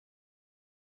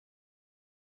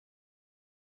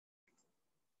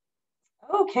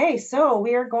Okay, so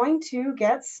we are going to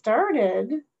get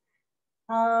started.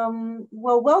 Well,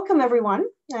 welcome everyone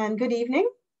and good evening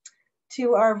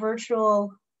to our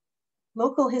virtual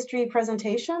local history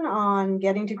presentation on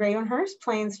getting to Gravenhurst,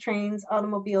 planes, trains,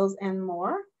 automobiles, and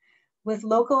more with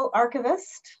local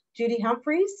archivist Judy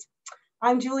Humphreys.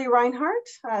 I'm Julie Reinhardt,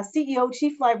 CEO,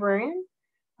 Chief Librarian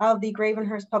of the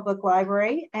Gravenhurst Public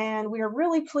Library, and we are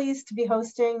really pleased to be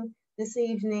hosting this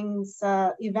evening's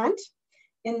event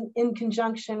in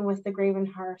conjunction with the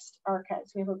Gravenhurst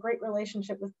Archives. We have a great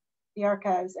relationship with the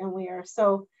archives, and we are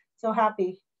so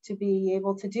happy to be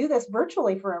able to do this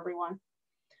virtually for everyone.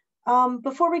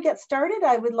 Before we get started,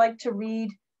 I would like to read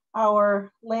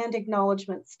our land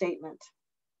acknowledgement statement.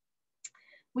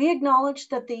 We acknowledge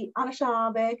that the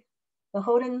Anishinaabe, the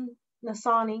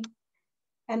Haudenosaunee,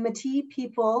 and Métis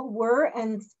people were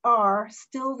and are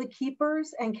still the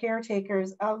keepers and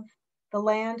caretakers of the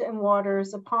land and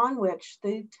waters upon which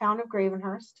the town of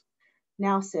Gravenhurst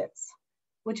now sits,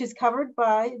 which is covered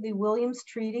by the Williams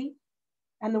Treaty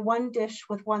and the One Dish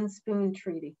with One Spoon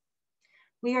Treaty.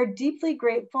 We are deeply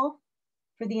grateful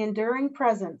for the enduring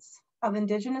presence of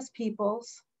Indigenous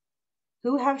peoples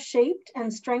who have shaped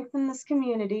and strengthened this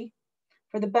community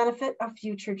for the benefit of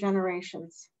future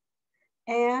generations.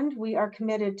 And we are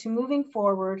committed to moving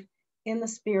forward in the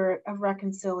spirit of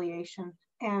reconciliation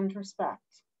and respect.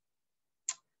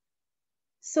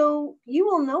 So you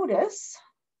will notice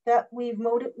that we've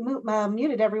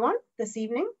muted everyone this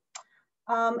evening.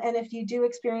 And if you do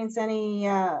experience any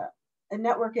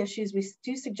network issues, we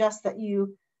do suggest that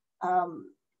you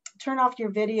turn off your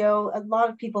video. A lot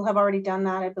of people have already done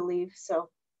that, I believe, so,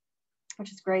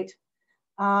 which is great.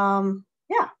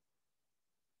 Yeah,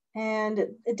 and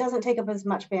it doesn't take up as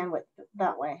much bandwidth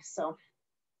that way, so.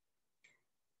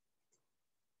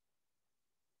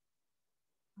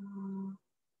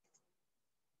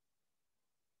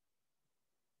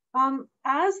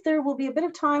 As there will be a bit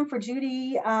of time for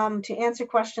Judy to answer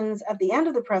questions at the end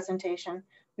of the presentation,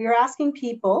 we are asking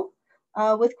people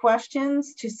with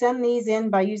questions to send these in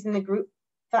by using the group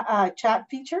chat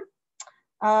feature,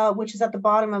 which is at the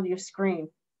bottom of your screen.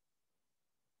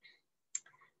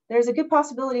 There's a good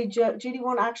possibility Judy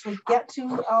won't actually get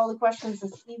to all the questions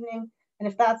this evening, and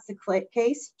if that's the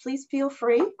case, please feel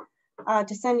free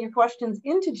to send your questions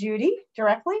into Judy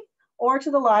directly or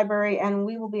to the library, and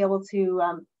we will be able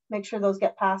to make sure those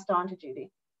get passed on to Judy.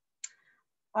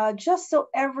 Just so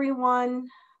everyone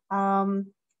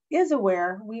is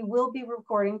aware, we will be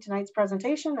recording tonight's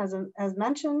presentation as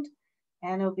mentioned,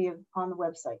 and it'll be on the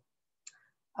website.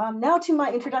 Now to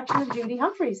my introduction of Judy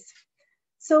Humphreys.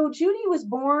 So Judy was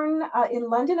born in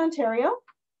London, Ontario,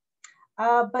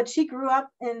 but she grew up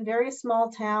in various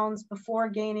small towns before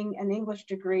gaining an English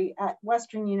degree at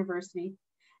Western University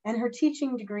and her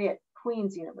teaching degree at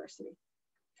Queen's University.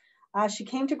 She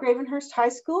came to Gravenhurst High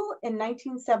School in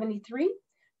 1973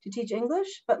 to teach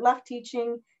English, but left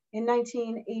teaching in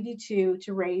 1982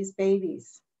 to raise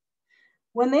babies.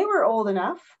 When they were old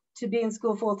enough to be in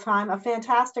school full-time, a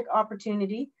fantastic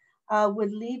opportunity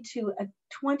would lead to a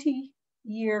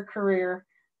 20-year career,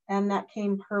 and that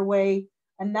came her way.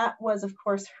 And that was, of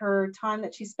course, her time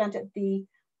that she spent at the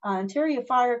Ontario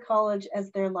Fire College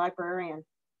as their librarian.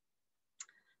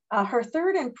 Her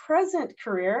third and present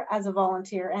career as a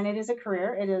volunteer, and it is a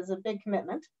career, it is a big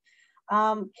commitment,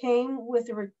 came with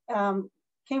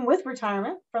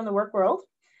retirement from the work world.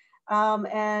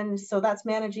 And so that's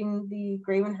managing the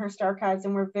Gravenhurst Archives,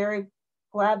 and we're very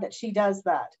glad that she does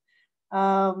that.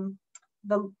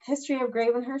 The history of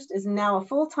Gravenhurst is now a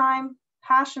full-time,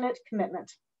 passionate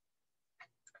commitment.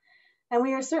 And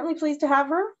we are certainly pleased to have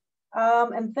her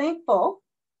and thankful,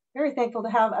 very thankful to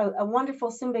have a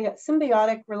wonderful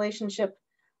symbiotic relationship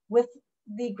with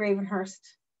the Gravenhurst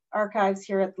Archives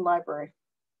here at the library.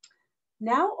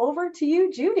 Now over to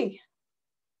you, Judy.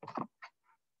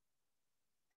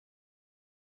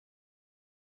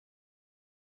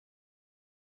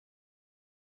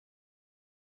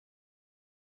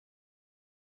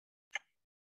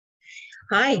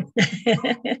 Hi.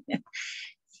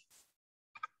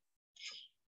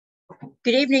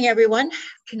 Good evening, everyone.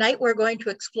 Tonight we're going to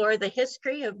explore the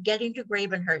history of getting to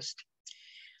Gravenhurst.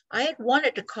 I had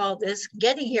wanted to call this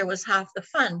Getting Here Was Half the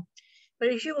Fun, but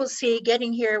as you will see,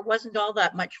 getting here wasn't all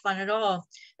that much fun at all,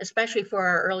 especially for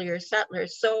our earlier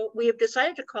settlers. So we have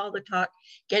decided to call the talk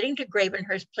Getting to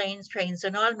Gravenhurst, Planes, Trains,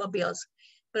 and Automobiles.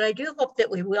 But I do hope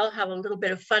that we will have a little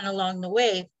bit of fun along the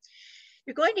way.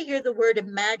 You're going to hear the word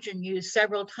imagine used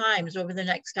several times over the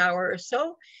next hour or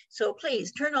so, so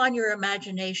please turn on your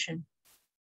imagination.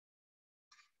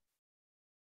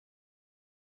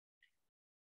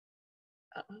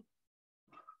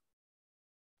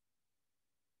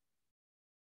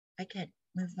 I can't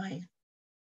move my okay,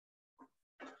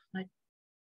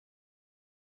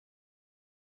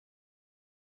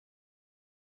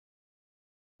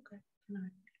 come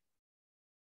on.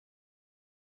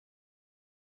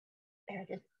 There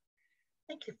it is.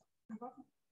 Thank you. A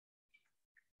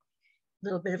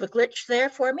little bit of a glitch there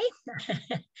for me.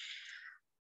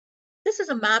 This is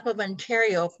a map of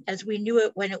Ontario as we knew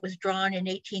it when it was drawn in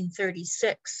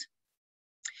 1836.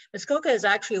 Muskoka is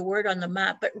actually a word on the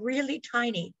map, but really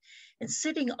tiny and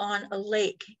sitting on a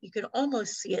lake. You can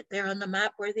almost see it there on the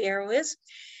map where the arrow is.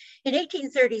 In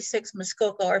 1836,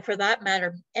 Muskoka, or for that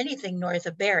matter, anything north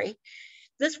of Barrie,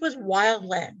 this was wild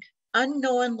land,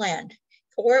 unknown land,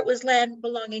 or it was land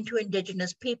belonging to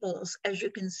Indigenous peoples, as you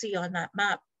can see on that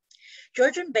map.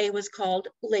 Georgian Bay was called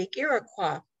Lake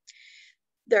Iroquois.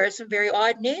 There are some very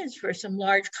odd names for some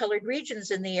large colored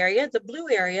regions in the area. The blue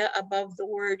area above the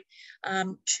word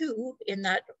two in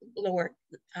that lower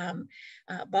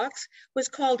box was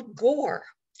called Gore.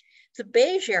 The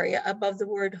beige area above the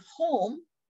word home,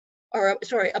 or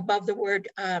sorry, above the word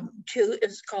two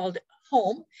is called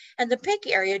home, and the pink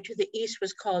area to the east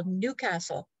was called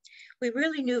Newcastle. We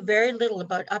really knew very little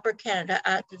about Upper Canada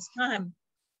at this time.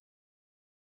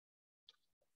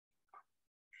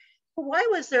 Why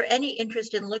was there any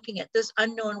interest in looking at this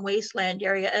unknown wasteland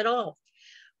area at all?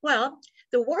 Well,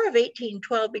 the War of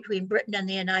 1812 between Britain and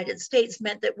the United States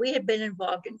meant that we had been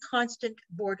involved in constant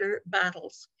border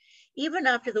battles. Even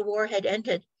after the war had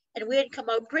ended and we had come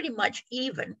out pretty much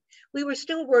even, we were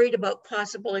still worried about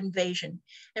possible invasion,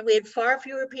 and we had far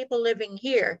fewer people living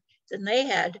here than they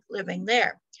had living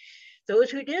there. Those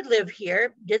who did live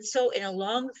here did so in a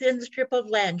long, thin strip of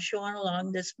land shown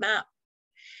along this map.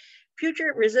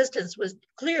 Future resistance was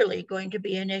clearly going to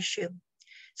be an issue.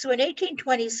 So in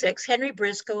 1826, Henry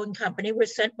Briscoe and company were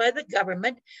sent by the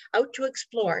government out to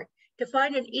explore, to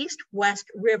find an east-west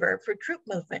river for troop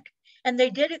movement. And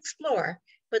they did explore,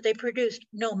 but they produced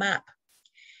no map.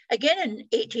 Again in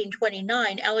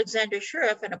 1829, Alexander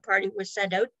Sheriff and a party were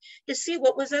sent out to see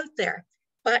what was out there,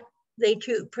 but they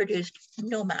too produced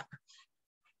no map.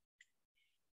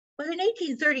 But in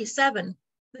 1837,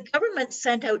 the government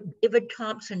sent out David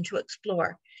Thompson to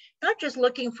explore, not just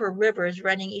looking for rivers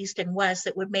running east and west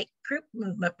that would make troop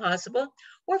movement possible,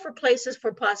 or for places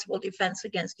for possible defense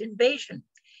against invasion.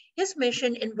 His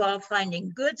mission involved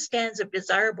finding good stands of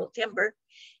desirable timber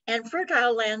and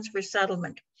fertile lands for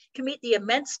settlement to meet the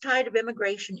immense tide of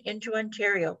immigration into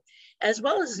Ontario, as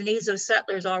well as the needs of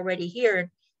settlers already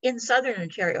here in southern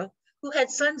Ontario, who had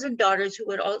sons and daughters who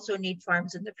would also need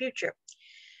farms in the future.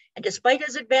 And despite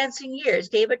his advancing years,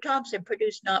 David Thompson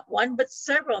produced not one, but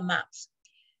several maps.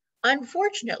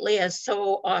 Unfortunately, as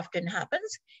so often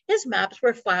happens, his maps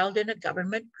were filed in a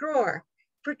government drawer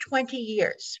for 20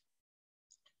 years.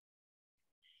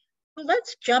 Well,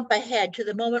 let's jump ahead to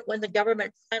the moment when the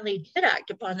government finally did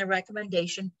act upon the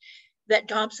recommendation that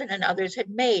Thompson and others had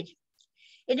made.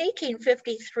 In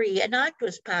 1853, an act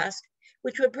was passed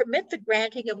which would permit the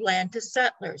granting of land to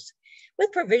settlers,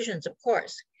 with provisions, of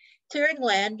course. Clearing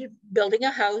land, building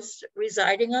a house,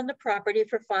 residing on the property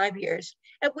for 5 years,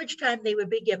 at which time they would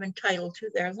be given title to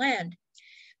their land.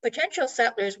 Potential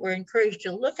settlers were encouraged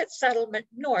to look at settlement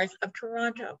north of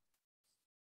Toronto.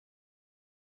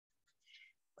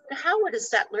 But how would a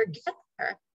settler get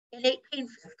there in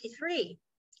 1853?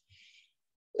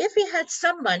 If he had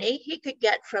some money, he could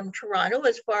get from Toronto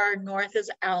as far north as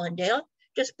Allendale,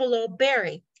 just below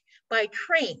Barrie, by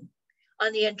train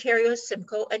on the Ontario,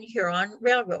 Simcoe, and Huron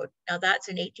Railroad. Now that's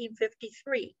in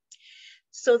 1853.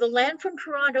 So the land from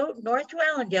Toronto north to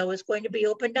Allendale was going to be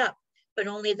opened up, but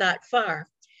only that far.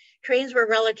 Trains were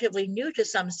relatively new to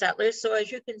some settlers, so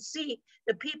as you can see,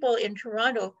 the people in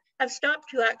Toronto have stopped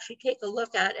to actually take a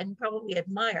look at and probably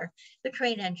admire the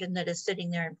train engine that is sitting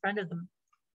there in front of them.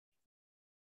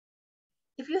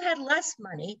 If you had less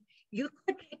money, you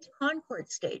could take the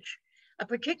Concord stage, a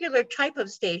particular type of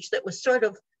stage that was sort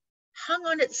of hung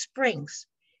on its springs.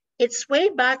 It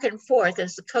swayed back and forth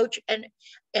as the coach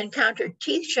encountered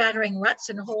teeth-shattering ruts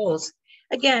and holes,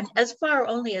 again, as far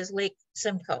only as Lake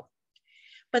Simcoe.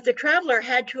 But the traveler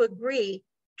had to agree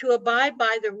to abide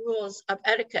by the rules of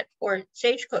etiquette or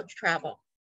stagecoach travel.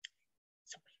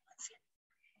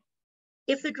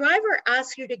 If the driver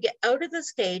asks you to get out of the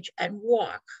stage and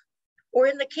walk, or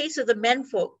in the case of the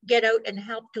menfolk, get out and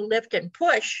help to lift and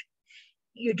push,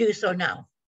 you do so now.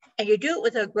 And you do it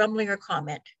without grumbling or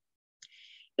comment.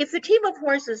 If the team of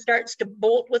horses starts to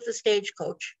bolt with the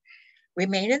stagecoach,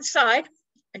 remain inside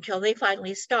until they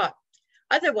finally stop.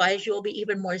 Otherwise, you will be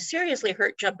even more seriously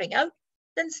hurt jumping out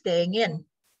than staying in.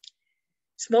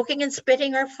 Smoking and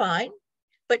spitting are fine,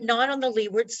 but not on the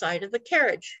leeward side of the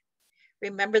carriage.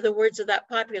 Remember the words of that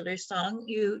popular song,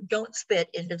 you don't spit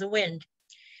into the wind.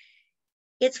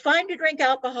 It's fine to drink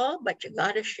alcohol, but you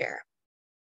gotta share.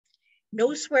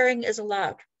 No swearing is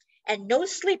allowed, and no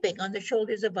sleeping on the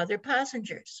shoulders of other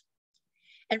passengers.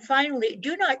 And finally,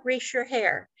 do not grease your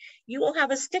hair. You will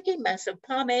have a sticky mess of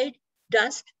pomade,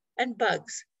 dust, and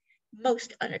bugs,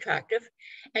 most unattractive,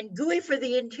 and gooey for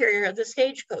the interior of the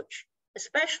stagecoach,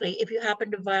 especially if you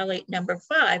happen to violate number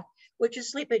 5, which is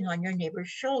sleeping on your neighbor's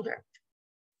shoulder.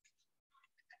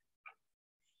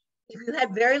 If you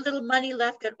had very little money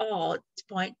left at all at this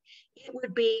point, it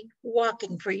would be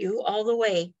walking for you all the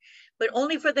way, but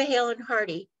only for the hale and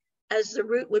hearty, as the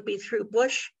route would be through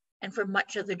bush and for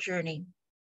much of the journey.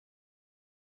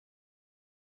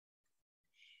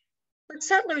 But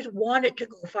settlers wanted to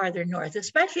go farther north,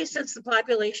 especially since the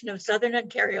population of southern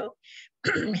Ontario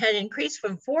had increased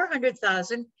from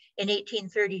 400,000 in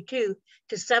 1832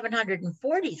 to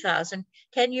 740,000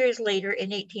 10 years later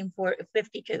in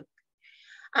 1852.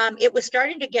 It was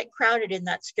starting to get crowded in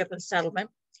that strip of settlement.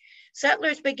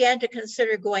 Settlers began to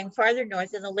consider going farther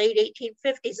north in the late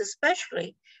 1850s,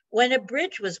 especially when a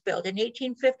bridge was built in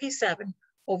 1857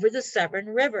 over the Severn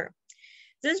River.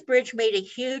 This bridge made a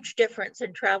huge difference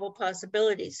in travel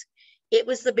possibilities. It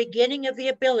was the beginning of the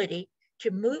ability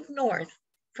to move north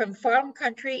from farm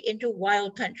country into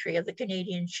wild country of the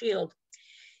Canadian Shield.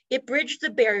 It bridged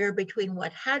the barrier between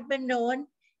what had been known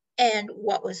and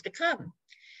what was to come.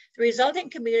 The resulting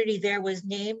community there was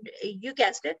named, you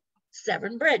guessed it,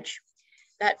 Severn Bridge.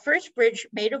 That first bridge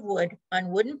made of wood on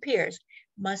wooden piers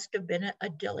must have been an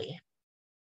idyllic.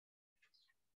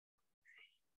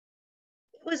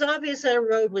 It was obvious that a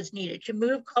road was needed to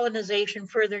move colonization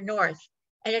further north,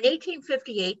 and in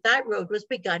 1858, that road was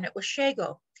begun at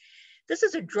Washego. This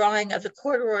is a drawing of the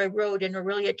Corduroy Road in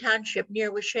Orillia Township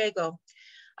near Washego.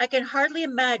 I can hardly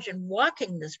imagine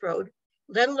walking this road,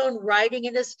 let alone riding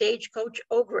in a stagecoach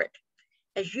over it.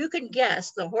 As you can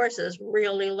guess, the horses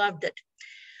really loved it.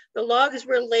 The logs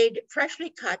were laid freshly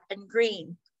cut and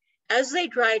green. As they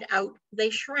dried out,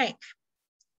 they shrank,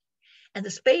 and the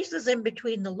spaces in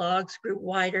between the logs grew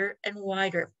wider and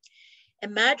wider.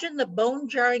 Imagine the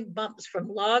bone-jarring bumps from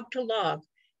log to log,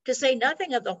 to say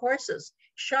nothing of the horses,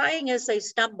 shying as they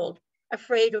stumbled,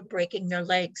 afraid of breaking their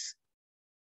legs.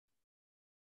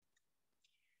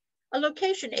 A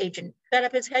location agent set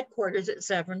up his headquarters at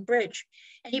Severn Bridge,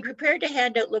 and he prepared to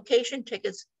hand out location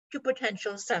tickets to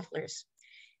potential settlers.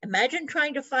 Imagine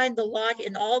trying to find the lot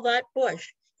in all that bush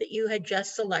that you had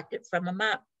just selected from a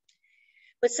map.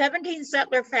 But 17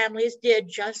 settler families did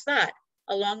just that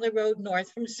along the road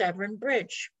north from Severn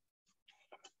Bridge.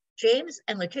 James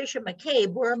and Letitia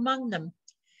McCabe were among them.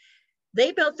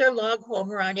 They built their log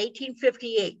home around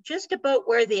 1858, just about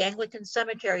where the Anglican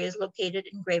Cemetery is located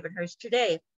in Gravenhurst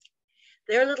today.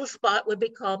 Their little spot would be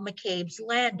called McCabe's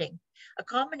Landing, a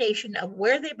combination of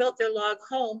where they built their log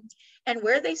home and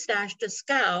where they stashed a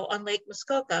scow on Lake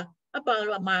Muskoka, about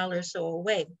a mile or so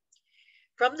away.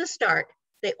 From the start,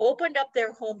 they opened up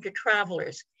their home to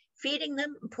travelers, feeding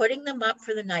them and putting them up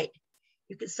for the night.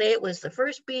 You could say it was the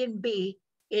first B&B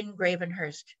in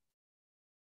Gravenhurst.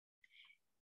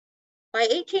 By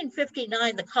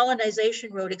 1859, the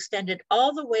colonization road extended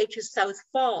all the way to South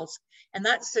Falls, and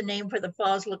that's the name for the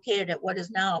falls located at what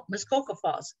is now Muskoka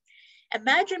Falls.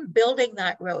 Imagine building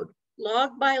that road,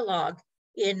 log by log,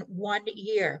 in 1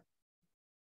 year.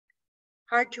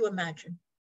 Hard to imagine.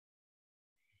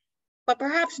 But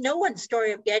perhaps no one's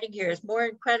story of getting here is more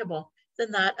incredible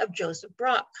than that of Joseph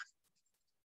Brock.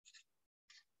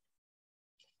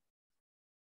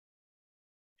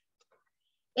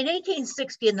 In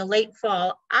 1860, in the late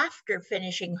fall, after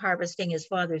finishing harvesting his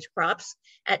father's crops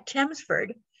at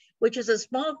Thamesford, which is a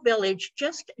small village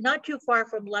just not too far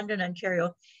from London,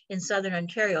 Ontario, in southern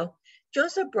Ontario,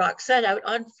 Joseph Brock set out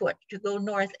on foot to go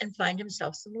north and find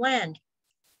himself some land.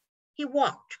 He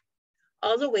walked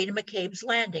all the way to McCabe's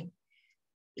Landing.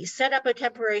 He set up a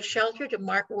temporary shelter to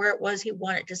mark where it was he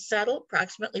wanted to settle,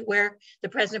 approximately where the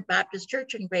present Baptist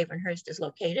Church in Gravenhurst is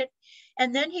located,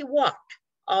 and then he walked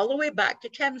all the way back to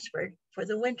Thamesford for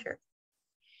the winter.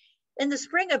 In the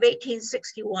spring of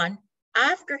 1861,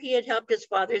 after he had helped his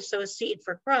father sow seed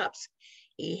for crops,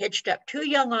 he hitched up 2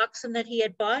 young oxen that he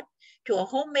had bought to a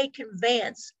homemade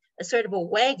conveyance, a sort of a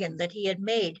wagon that he had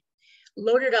made,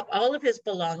 loaded up all of his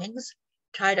belongings,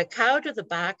 tied a cow to the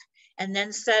back, and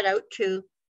then set out to,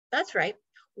 that's right,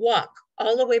 walk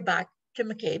all the way back to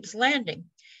McCabe's Landing.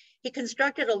 He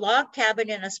constructed a log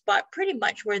cabin in a spot pretty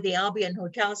much where the Albion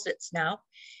Hotel sits now,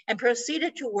 and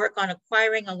proceeded to work on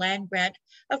acquiring a land grant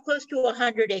of close to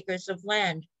 100 acres of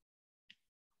land.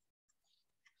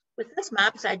 With this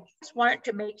maps, I just wanted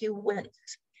to make you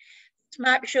wince. This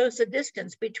map shows the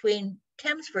distance between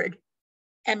Thamesford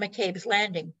and McCabe's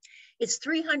Landing. It's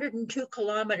 302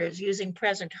 kilometers using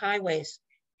present highways.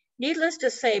 Needless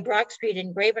to say, Brock Street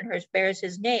in Gravenhurst bears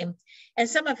his name, and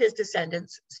some of his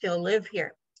descendants still live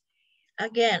here.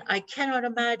 Again, I cannot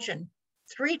imagine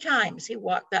 3 times he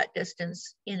walked that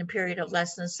distance in a period of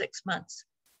less than 6 months.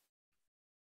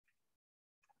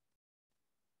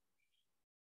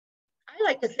 I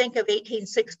like to think of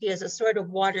 1860 as a sort of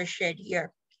watershed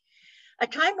year, a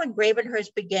time when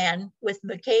Gravenhurst began with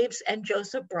McCabe's and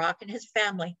Joseph Brock and his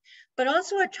family, but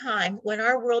also a time when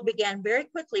our world began very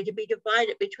quickly to be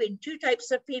divided between 2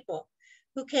 types of people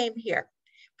who came here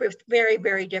for very,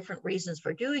 very different reasons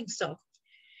for doing so.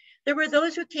 There were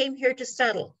those who came here to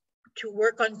settle, to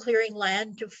work on clearing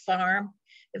land, to farm,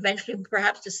 eventually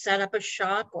perhaps to set up a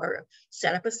shop or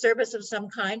set up a service of some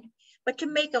kind, but to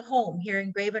make a home here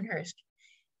in Gravenhurst.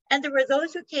 And there were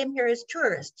those who came here as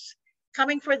tourists,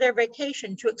 coming for their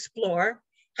vacation to explore,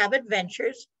 have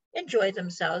adventures, enjoy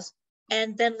themselves,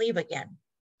 and then leave again.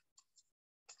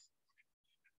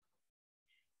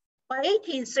 By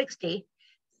 1860,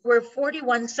 there were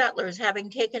 41 settlers having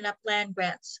taken up land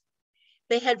grants.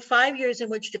 They had 5 years in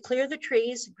which to clear the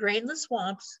trees, drain the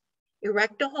swamps,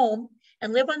 erect a home,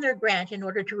 and live on their grant in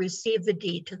order to receive the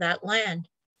deed to that land.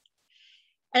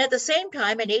 And at the same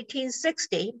time, in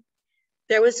 1860,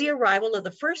 there was the arrival of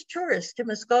the first tourists to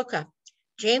Muskoka,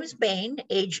 James Bain,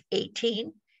 age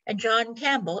 18, and John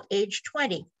Campbell, age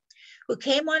 20, who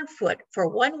came on foot for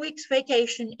 1 week's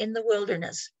vacation in the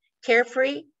wilderness,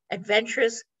 carefree,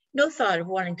 adventurous, no thought of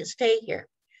wanting to stay here.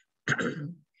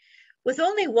 With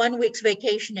only 1 week's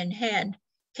vacation in hand,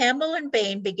 Campbell and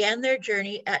Bain began their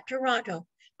journey at Toronto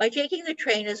by taking the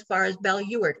train as far as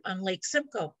Bellewart on Lake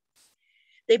Simcoe.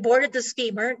 They boarded the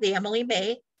steamer, the Emily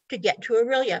May, to get to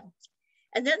Orillia,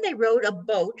 and then they rowed a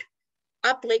boat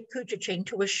up Lake Couchiching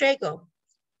to Weshego,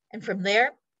 and from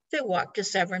there, they walked to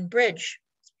Severn Bridge.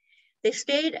 They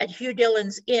stayed at Hugh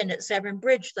Dillon's Inn at Severn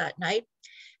Bridge that night,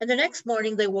 and the next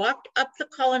morning they walked up the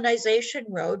colonization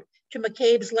road to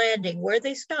McCabe's Landing, where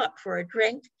they stopped for a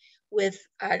drink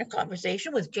and a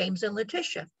conversation with James and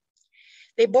Letitia.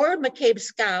 They boarded McCabe's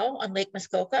scow on Lake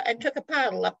Muskoka and took a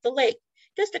paddle up the lake,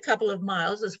 just a couple of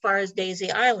miles as far as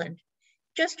Daisy Island,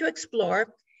 just to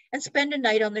explore and spend a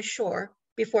night on the shore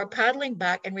before paddling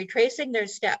back and retracing their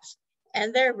steps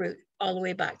and their route all the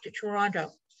way back to Toronto.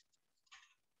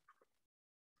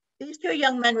 These 2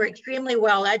 young men were extremely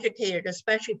well educated,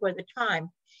 especially for the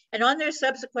time, and on their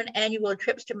subsequent annual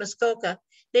trips to Muskoka,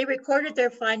 they recorded their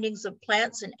findings of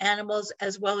plants and animals,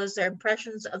 as well as their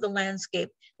impressions of the landscape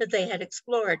that they had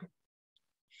explored.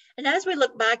 And as we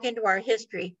look back into our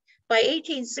history, by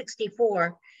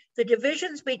 1864, the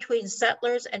divisions between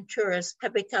settlers and tourists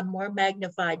have become more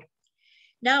magnified.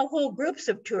 Now whole groups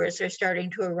of tourists are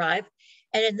starting to arrive,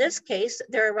 and in this case,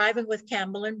 they're arriving with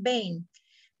Campbell and Bain.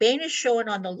 Bain is shown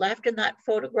on the left in that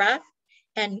photograph,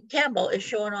 and Campbell is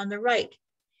shown on the right.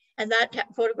 And that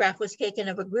photograph was taken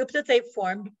of a group that they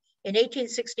formed in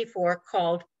 1864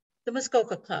 called the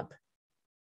Muskoka Club.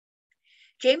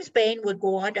 James Bain would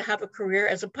go on to have a career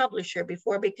as a publisher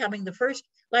before becoming the first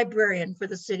librarian for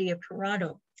the city of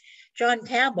Toronto. John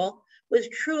Campbell was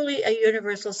truly a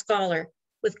universal scholar,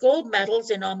 with gold medals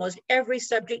in almost every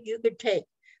subject you could take,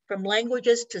 from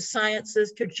languages to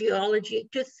sciences to geology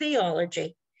to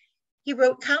theology. He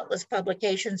wrote countless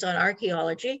publications on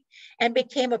archaeology and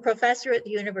became a professor at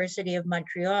the University of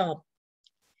Montreal.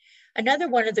 Another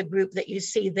one of the group that you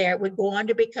see there would go on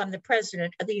to become the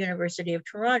president of the University of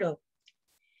Toronto.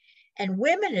 And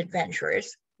women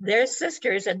adventurers, their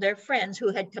sisters and their friends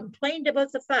who had complained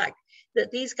about the fact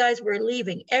that these guys were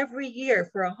leaving every year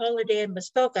for a holiday in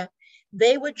Muskoka,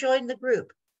 they would join the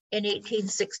group in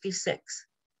 1866.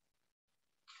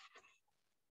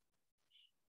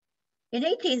 In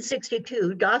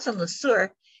 1862, Dawson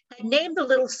LeSueur had named the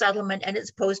little settlement and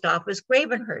its post office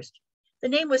Gravenhurst. The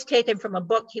name was taken from a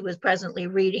book he was presently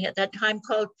reading at that time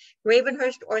called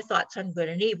Gravenhurst or Thoughts on Good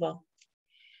and Evil.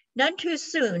 None too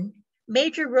soon,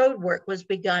 major road work was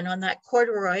begun on that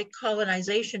corduroy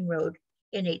colonization road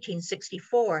in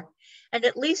 1864. And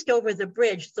at least over the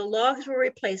bridge, the logs were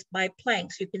replaced by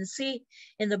planks. You can see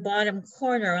in the bottom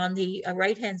corner on the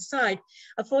right-hand side,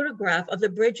 a photograph of the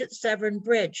bridge at Severn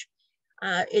Bridge.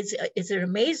 It's an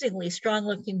amazingly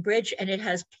strong-looking bridge, and it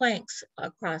has planks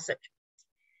across it.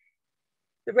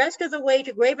 The rest of the way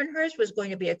to Gravenhurst was going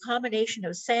to be a combination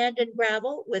of sand and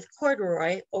gravel with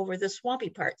corduroy over the swampy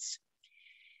parts.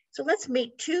 So let's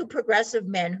meet 2 progressive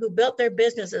men who built their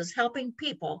businesses helping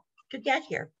people to get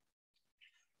here.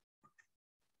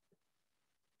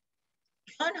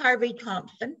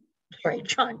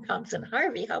 John Thompson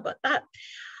Harvey, how about that?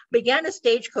 began a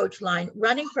stagecoach line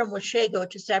running from Washego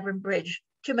to Severn Bridge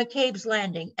to McCabe's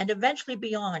Landing and eventually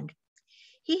beyond.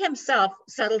 He himself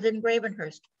settled in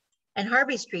Gravenhurst, and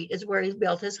Harvey Street is where he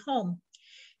built his home.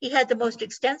 He had the most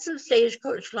extensive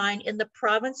stagecoach line in the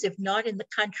province, if not in the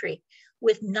country,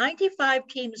 with 95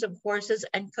 teams of horses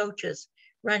and coaches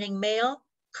running mail,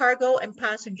 cargo, and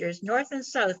passengers north and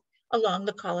south along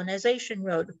the colonization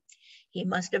road. He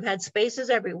must have had spaces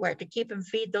everywhere to keep and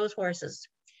feed those horses.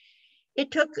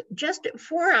 It took just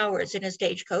 4 hours in a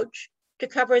stagecoach to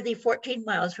cover the 14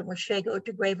 miles from Washego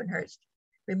to Gravenhurst.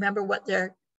 Remember what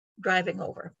they're driving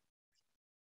over.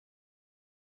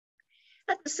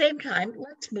 At the same time,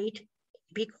 let's meet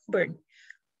A.P. Coburn,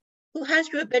 who has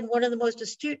to have been one of the most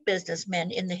astute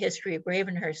businessmen in the history of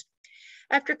Gravenhurst.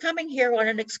 After coming here on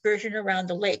an excursion around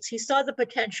the lakes, he saw the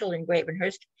potential in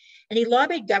Gravenhurst, and he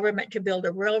lobbied government to build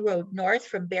a railroad north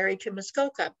from Barrie to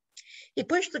Muskoka. He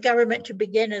pushed the government to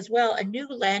begin as well a new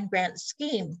land grant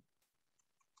scheme.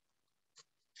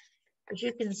 As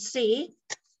you can see,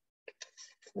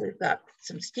 we've got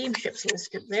some steamships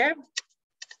listed there.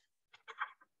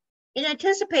 In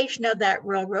anticipation of that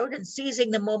railroad and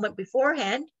seizing the moment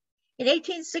beforehand, in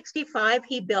 1865,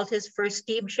 he built his first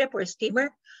steamship or steamer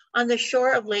on the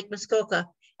shore of Lake Muskoka,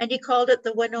 and he called it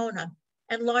the Winona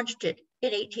and launched it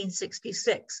in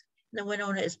 1866. The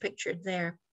Winona is pictured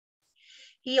there.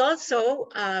 He also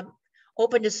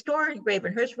opened a store in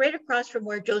Gravenhurst right across from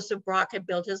where Joseph Brock had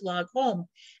built his log home,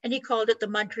 and he called it the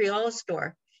Montreal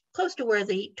store, close to where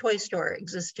the toy store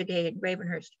exists today in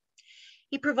Gravenhurst.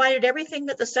 He provided everything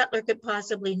that the settler could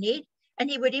possibly need, and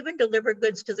he would even deliver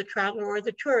goods to the traveler or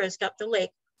the tourist up the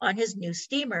lake on his new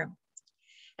steamer.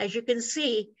 As you can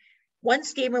see, one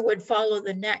steamer would follow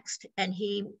the next, and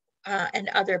he and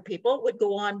other people would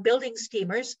go on building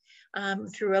steamers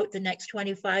throughout the next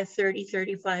 25, 30,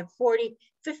 35, 40,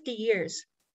 50 years.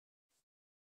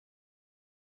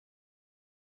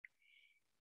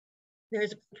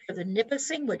 There's a picture of the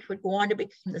Nipissing, which would go on to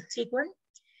become the Seguin,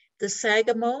 the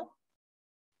Sagamo,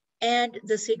 and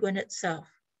the Seguin itself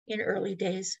in early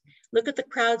days. Look at the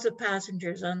crowds of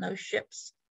passengers on those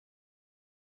ships.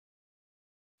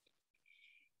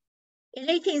 In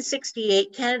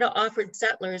 1868, Canada offered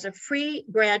settlers a free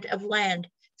grant of land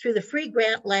through the Free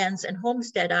Grant Lands and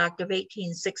Homestead Act of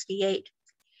 1868.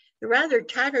 The rather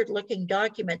tattered looking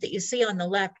document that you see on the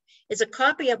left is a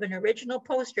copy of an original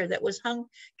poster that was hung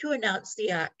to announce the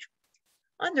act.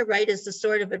 On the right is the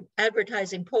sort of an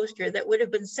advertising poster that would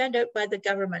have been sent out by the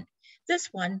government, this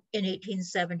one in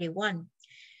 1871.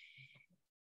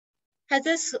 Had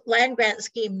this land grant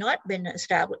scheme not been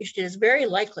established, it is very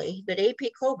likely that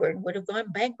A.P. Coburn would have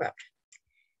gone bankrupt.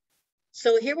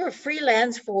 So here were free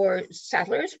lands for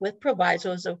settlers with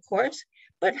provisos, of course,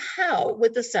 but how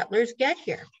would the settlers get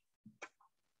here?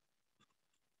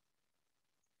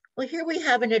 Well, here we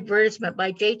have an advertisement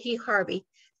by J.T. Harvey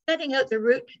setting out the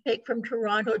route to take from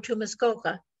Toronto to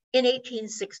Muskoka in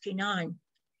 1869.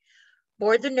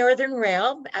 Board the Northern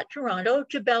Rail at Toronto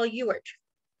to Belle-Ewart,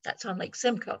 that's on Lake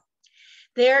Simcoe.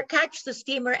 There, catch the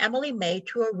steamer Emily May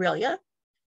to Orillia.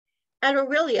 At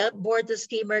Orillia, board the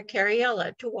steamer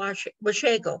Cariella to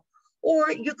Washego,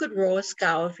 or you could row a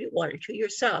scow if you wanted to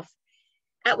yourself.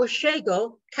 At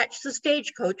Washego, catch the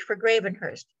stagecoach for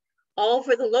Gravenhurst, all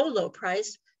for the low, low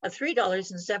price of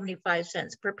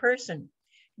 $3.75 per person,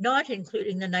 not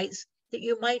including the nights that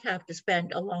you might have to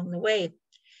spend along the way.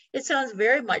 It sounds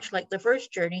very much like the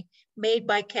first journey made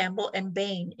by Campbell and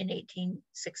Bain in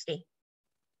 1860.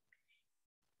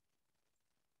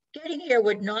 Getting here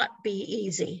would not be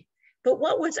easy, but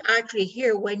what was actually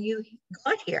here when you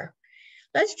got here?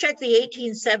 Let's check the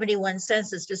 1871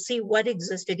 census to see what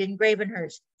existed in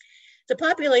Gravenhurst. The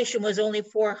population was only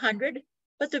 400,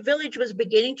 but the village was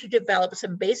beginning to develop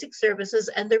some basic services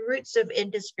and the roots of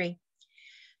industry.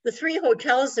 The 3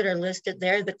 hotels that are listed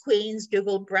there, the Queen's,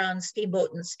 Dougal Brown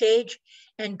Steamboat and Stage,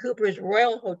 and Cooper's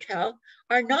Royal Hotel,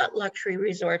 are not luxury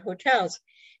resort hotels.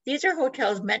 These are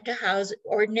hotels meant to house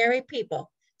ordinary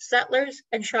people, settlers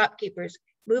and shopkeepers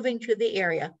moving to the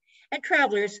area, and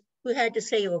travelers who had to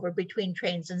stay over between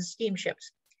trains and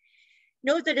steamships.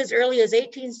 Note that as early as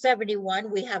 1871,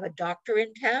 we have a doctor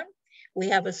in town, we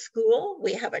have a school,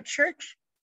 we have a church,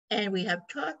 and we have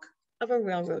talk of a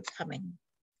railroad coming.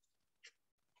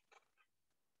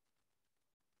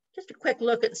 Just a quick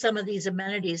look at some of these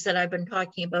amenities that I've been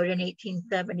talking about in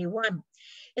 1871.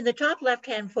 In the top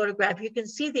left-hand photograph, you can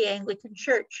see the Anglican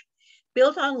Church,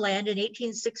 built on land in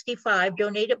 1865,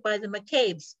 donated by the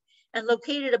McCabes, and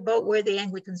located about where the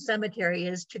Anglican Cemetery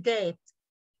is today,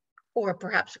 or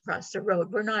perhaps across the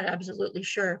road. We're not absolutely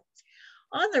sure.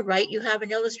 On the right, you have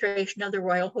an illustration of the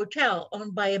Royal Hotel,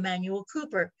 owned by Emmanuel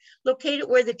Cooper, located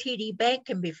where the TD Bank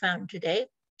can be found today.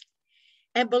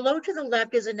 And below to the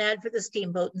left is an ad for the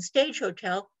Steamboat and Stage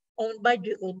Hotel, owned by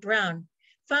Dougal Brown,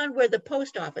 found where the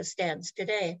post office stands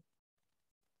today.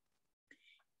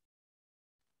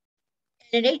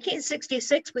 In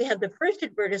 1866, we have the first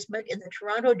advertisement in the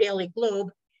Toronto Daily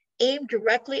Globe aimed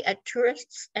directly at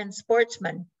tourists and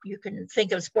sportsmen. You can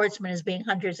think of sportsmen as being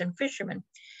hunters and fishermen,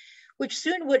 which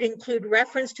soon would include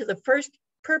reference to the first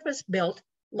purpose-built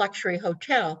luxury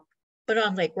hotel, but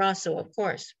on Lake Rosso, of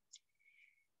course.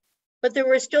 But there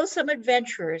were still some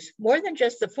adventurers, more than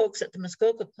just the folks at the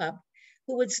Muskoka Club,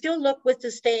 who would still look with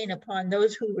disdain upon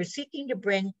those who were seeking to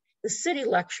bring the city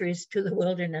luxuries to the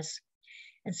wilderness.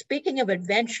 And speaking of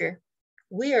adventure,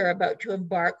 we are about to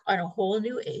embark on a whole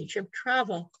new age of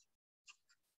travel.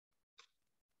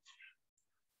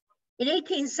 In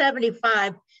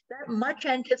 1875, that much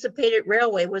anticipated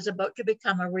railway was about to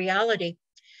become a reality.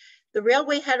 The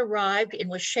railway had arrived in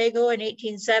Washego in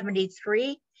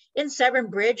 1873, in Severn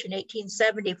Bridge in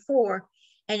 1874,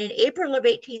 and in April of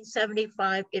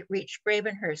 1875, it reached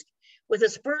Gravenhurst, with a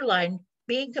spur line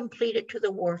being completed to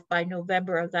the wharf by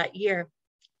November of that year.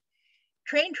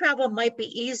 Train travel might be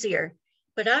easier,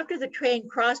 but after the train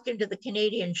crossed into the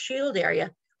Canadian Shield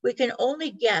area, we can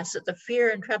only guess at the fear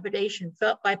and trepidation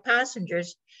felt by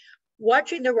passengers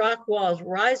watching the rock walls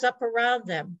rise up around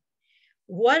them.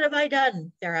 What have I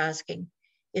done? They're asking.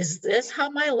 Is this how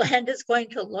my land is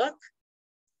going to look?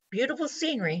 Beautiful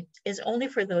scenery is only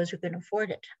for those who can afford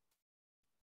it.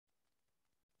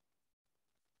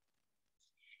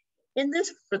 In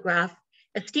this photograph,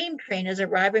 a steam train is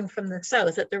arriving from the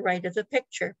south at the right of the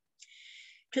picture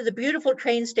to the beautiful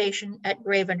train station at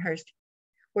Gravenhurst,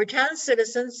 where town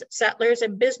citizens, settlers,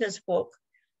 and business folk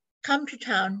come to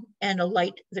town and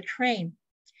alight the train.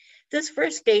 This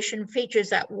first station features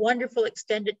that wonderful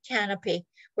extended canopy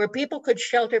where people could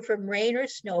shelter from rain or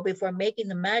snow before making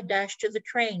the mad dash to the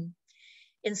train.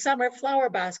 In summer, flower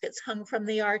baskets hung from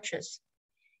the arches.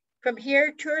 From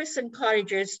here, tourists and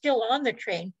cottagers still on the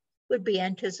train would be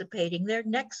anticipating their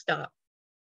next stop.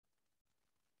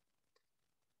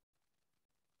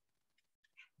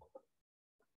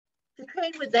 The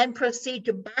train would then proceed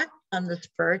to back on the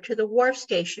spur to the wharf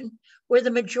station, where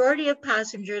the majority of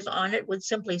passengers on it would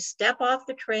simply step off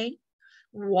the train,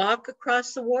 walk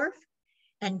across the wharf,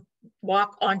 and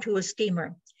walk onto a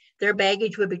steamer. Their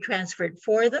baggage would be transferred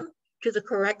for them to the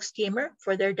correct steamer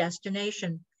for their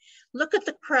destination. Look at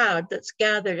the crowd that's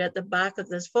gathered at the back of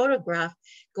this photograph,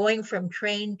 going from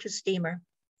train to steamer.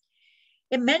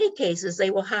 In many cases, they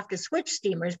will have to switch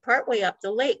steamers partway up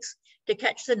the lakes to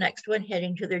catch the next one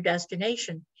heading to their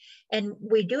destination. And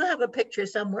we do have a picture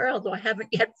somewhere, although I haven't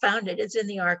yet found it. It's in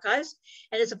the archives,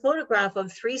 and it's a photograph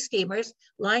of 3 steamers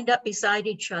lined up beside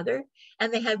each other,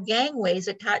 and they have gangways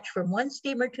attached from one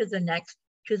steamer to the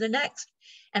next,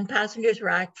 and passengers were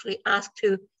actually asked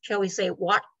to, shall we say,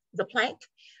 walk the plank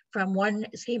from one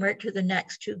steamer to the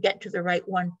next to get to the right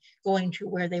one going to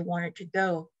where they wanted to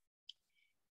go.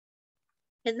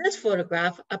 In this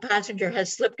photograph, a passenger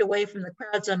has slipped away from the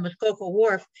crowds on Muskoka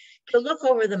Wharf to look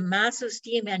over the massive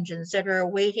steam engines that are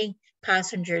awaiting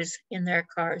passengers in their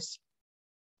cars.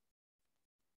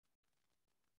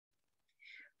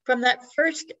 From that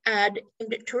first ad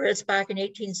aimed at tourists back in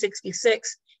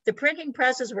 1866, the printing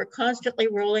presses were constantly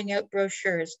rolling out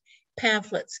brochures,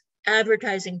 pamphlets,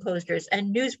 advertising posters,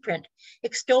 and newsprint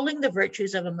extolling the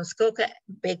virtues of a Muskoka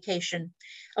vacation,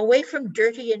 away from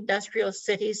dirty industrial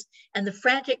cities and the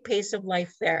frantic pace of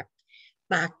life there,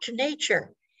 back to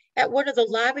nature, at one of the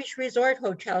lavish resort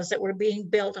hotels that were being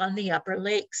built on the upper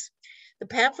lakes. The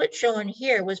pamphlet shown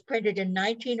here was printed in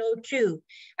 1902,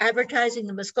 advertising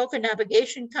the Muskoka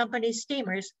Navigation Company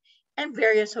steamers and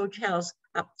various hotels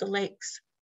up the lakes.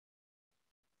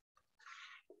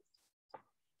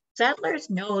 Settlers?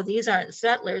 No, these aren't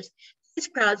settlers. These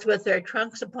crowds with their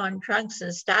trunks upon trunks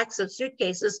and stacks of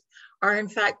suitcases are in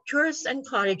fact tourists and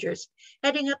cottagers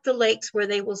heading up the lakes where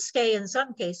they will stay in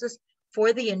some cases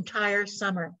for the entire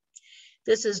summer.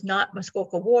 This is not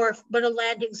Muskoka Wharf, but a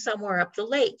landing somewhere up the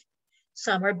lake.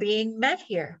 Some are being met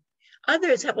here.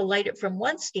 Others have alighted from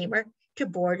one steamer to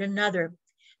board another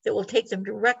that will take them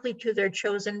directly to their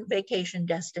chosen vacation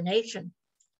destination.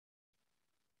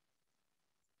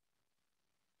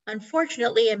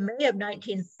 Unfortunately, in May of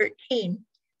 1913,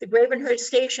 the Gravenhurst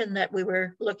station that we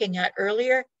were looking at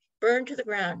earlier burned to the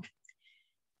ground.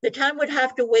 The town would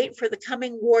have to wait for the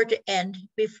coming war to end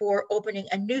before opening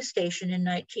a new station in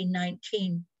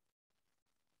 1919.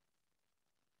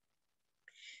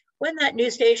 When that new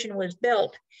station was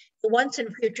built, the once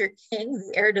and future king,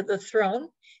 the heir to the throne,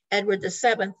 Edward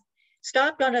VII,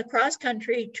 stopped on a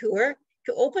cross-country tour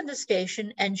to open the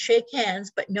station and shake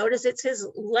hands, but notice it's his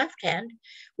left hand,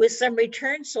 with some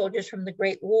returned soldiers from the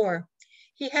Great War.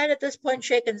 He had at this point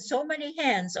shaken so many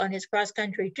hands on his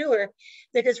cross-country tour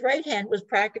that his right hand was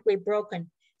practically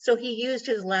broken, so he used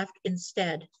his left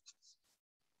instead.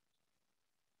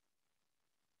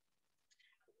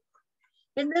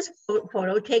 In this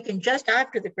photo, taken just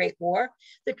after the Great War,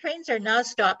 the trains are now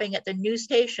stopping at the new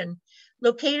station,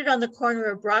 located on the corner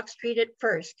of Brock Street at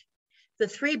First. The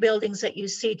 3 buildings that you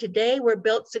see today were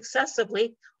built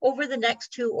successively over the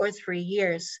next 2 or 3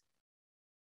 years.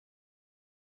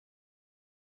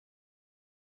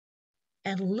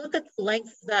 And look at the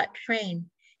length of that train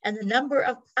and the number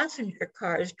of passenger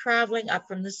cars traveling up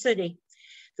from the city.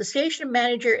 The station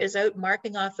manager is out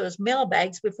marking off those mail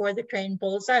bags before the train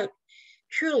pulls out.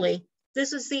 Truly,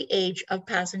 this is the age of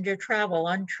passenger travel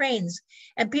on trains,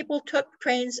 and people took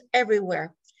trains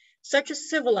everywhere. Such a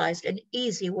civilized and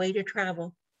easy way to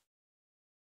travel.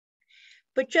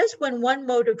 But just when one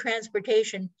mode of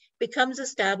transportation becomes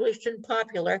established and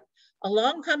popular,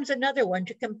 along comes another one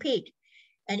to compete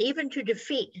and even to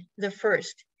defeat the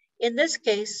first. In this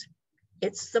case,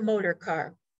 it's the motor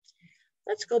car.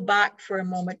 Let's go back for a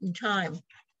moment in time. Do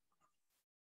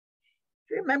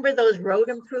you remember those road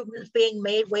improvements being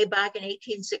made way back in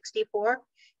 1864?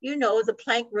 You know, the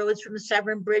plank roads from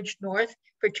Severn Bridge north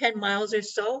for 10 miles or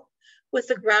so, with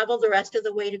the gravel the rest of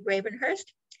the way to Gravenhurst.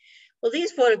 Well,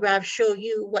 these photographs show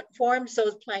you what forms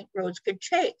those plank roads could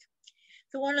take.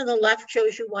 The one on the left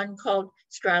shows you one called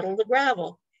Straddle the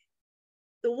Gravel.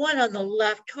 The one on the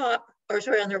left top, or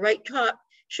sorry, on the right top,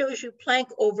 shows you plank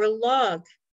over log.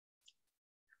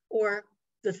 Or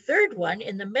the third one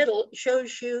in the middle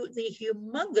shows you the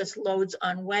humongous loads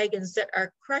on wagons that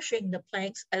are crushing the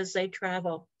planks as they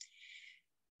travel.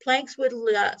 Planks would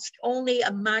last only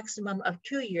a maximum of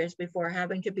 2 years before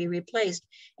having to be replaced.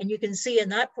 And you can see in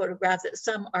that photograph that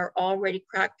some are already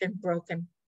cracked and broken.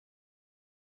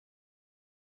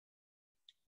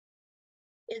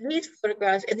 In these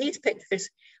photographs, in these pictures,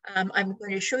 I'm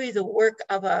going to show you the work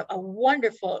of a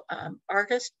wonderful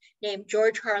artist named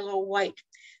George Harlow White.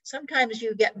 Sometimes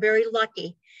you get very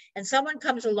lucky and someone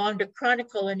comes along to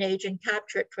chronicle an age and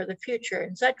capture it for the future.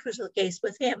 And such was the case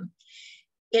with him.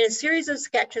 In a series of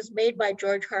sketches made by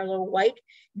George Harlow White,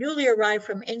 newly arrived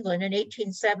from England in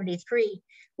 1873,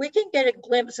 we can get a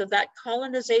glimpse of that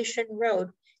colonization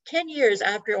road 10 years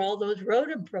after all those road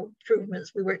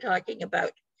improvements we were talking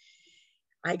about.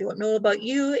 I don't know about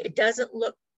you, it doesn't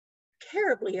look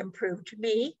terribly improved to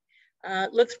me.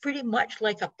 It looks pretty much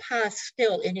like a path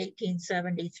still in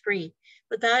 1873,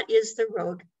 but that is the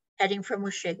road heading from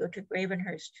Washego to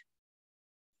Gravenhurst.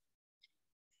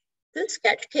 This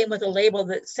sketch came with a label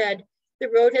that said, the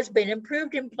road has been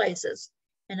improved in places.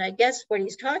 And I guess what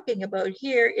he's talking about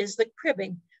here is the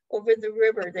cribbing over the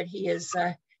river that he is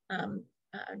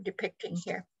depicting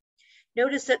here.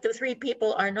 Notice that the 3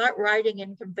 people are not riding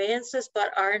in conveyances,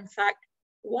 but are in fact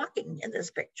walking in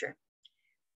this picture.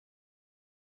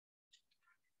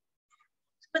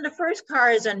 When the first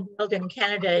car is unveiled in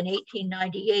Canada in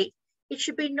 1898, it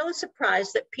should be no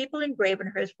surprise that people in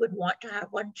Gravenhurst would want to have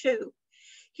one too.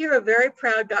 Here, a very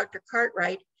proud Dr.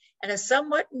 Cartwright and a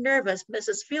somewhat nervous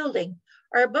Mrs. Fielding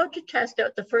are about to test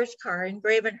out the first car in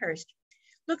Gravenhurst.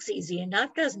 Looks easy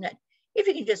enough, doesn't it? If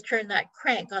you can just turn that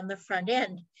crank on the front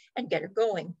end and get her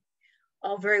going.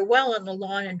 All very well on the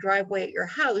lawn and driveway at your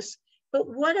house, but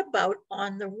what about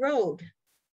on the road?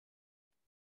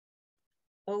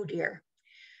 Oh dear.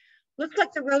 Looks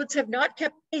like the roads have not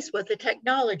kept pace with the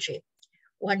technology.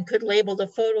 One could label the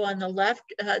photo on the left,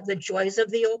 the joys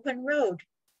of the open road.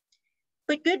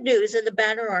 But good news in the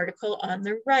banner article on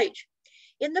the right.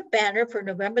 In the banner for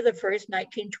November the 1st,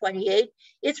 1928,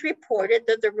 it's reported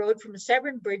that the road from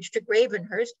Severn Bridge to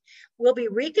Gravenhurst will be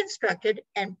reconstructed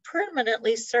and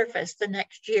permanently surfaced the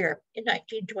next year in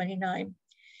 1929.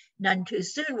 None too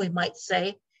soon, we might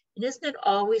say. And isn't it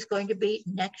always going to be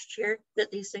next year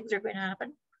that these things are going to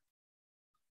happen?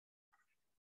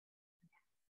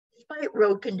 Despite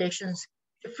road conditions,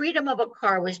 the freedom of a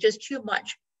car was just too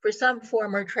much for some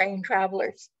former train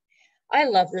travelers. I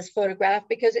love this photograph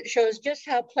because it shows just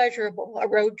how pleasurable a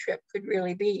road trip could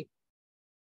really be.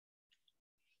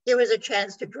 There was a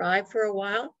chance to drive for a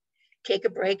while, take a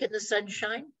break in the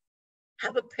sunshine,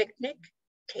 have a picnic,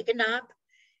 take a nap,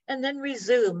 and then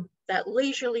resume that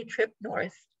leisurely trip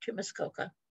north to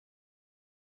Muskoka.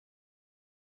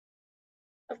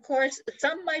 Of course,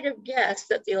 some might have guessed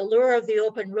that the allure of the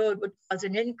open road would cause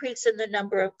an increase in the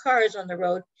number of cars on the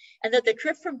road and that the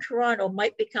trip from Toronto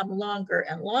might become longer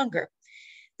and longer.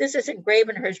 This isn't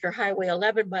Gravenhurst or Highway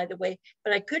 11, by the way,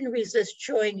 but I couldn't resist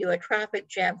showing you a traffic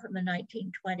jam from the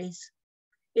 1920s.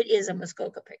 It is a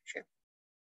Muskoka picture.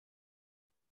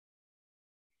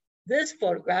 This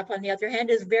photograph, on the other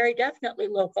hand, is very definitely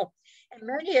local, and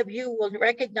many of you will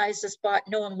recognize the spot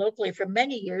known locally for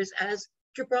many years as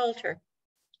Gibraltar.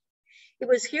 It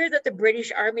was here that the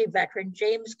British Army veteran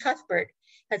James Cuthbert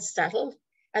had settled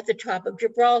at the top of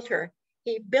Gibraltar.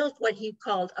 He built what he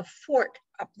called a fort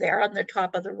up there on the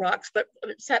top of the rocks, but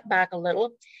set back a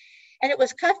little. And it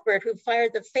was Cuthbert who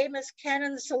fired the famous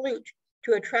cannon salute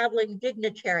to a traveling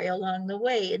dignitary along the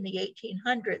way in the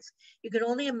 1800s. You can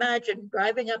only imagine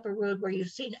driving up a road where you've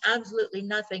seen absolutely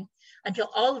nothing until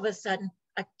all of a sudden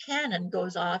a cannon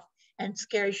goes off and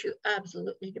scares you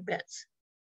absolutely to bits.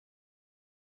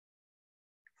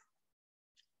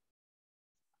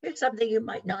 Here's something you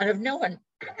might not have known.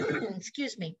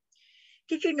 Excuse me.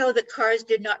 Did you know that cars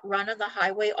did not run on the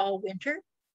highway all winter,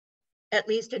 at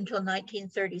least until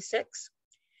 1936?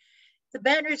 The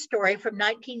banner story from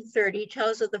 1930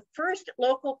 tells of the first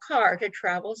local car to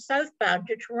travel southbound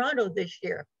to Toronto this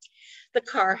year. The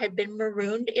car had been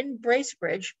marooned in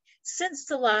Bracebridge since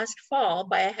the last fall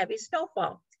by a heavy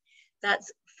snowfall.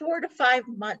 That's 4 to 5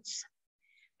 months.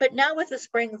 But now with the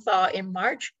spring thaw in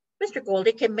March, Mr.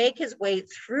 Goldie can make his way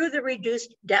through the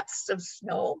reduced depths of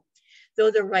snow, though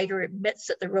the writer admits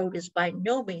that the road is by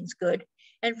no means good,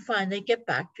 and finally get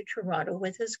back to Toronto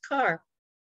with his car.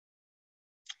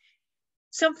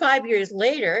 Some 5 years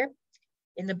later,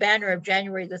 in the banner of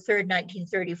January the 3rd,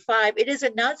 1935, it is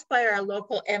announced by our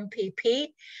local MPP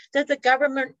that the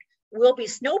government will be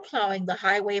snow plowing the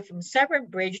highway from Severn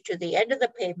Bridge to the end of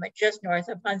the pavement just north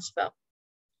of Huntsville.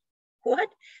 What?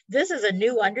 This is a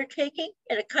new undertaking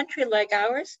in a country like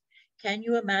ours? Can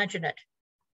you imagine it?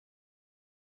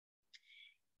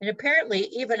 And apparently,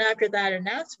 even after that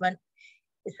announcement,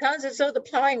 it sounds as though the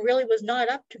plowing really was not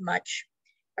up to much.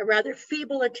 A rather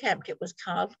feeble attempt, it was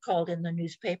called in the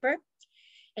newspaper.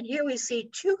 And here we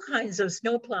see two kinds of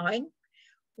snow plowing.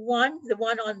 The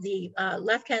one on the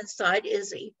left-hand side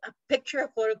is a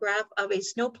photograph of a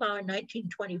snowplow in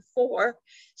 1924.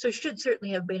 So it should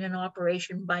certainly have been in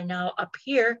operation by now up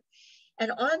here.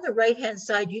 And on the right-hand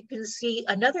side, you can see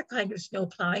another kind of snow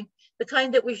plowing, the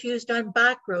kind that was used on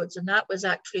back roads. And that was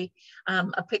actually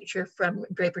a picture from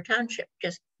Draper Township,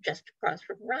 just across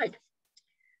from Ryde.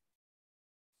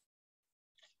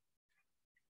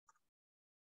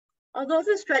 Although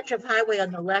the stretch of highway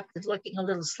on the left is looking a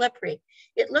little slippery,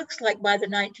 it looks like by the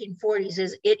 1940s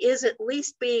it is at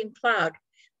least being plowed.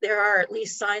 There are at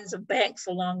least signs of banks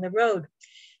along the road.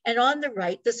 And on the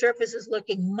right, the surface is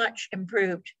looking much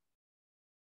improved.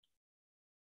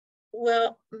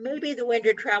 Well, maybe the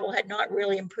winter travel had not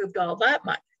really improved all that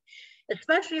much,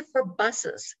 especially for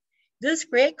buses. This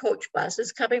gray coach bus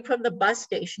is coming from the bus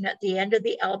station at the end of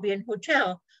the Albion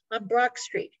Hotel on Brock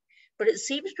Street, but it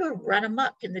seems to have run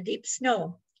amok in the deep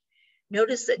snow.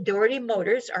 Notice that Doherty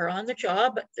Motors are on the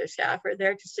job. Their staff are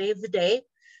there to save the day.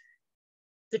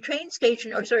 The train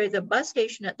station, or sorry, the bus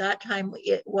station at that time,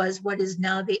 it was what is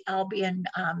now the Albion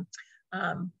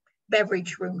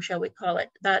beverage room, shall we call it.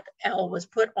 That L was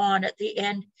put on at the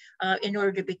end in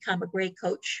order to become a gray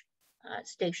coach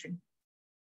station.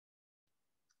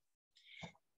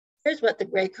 Here's what the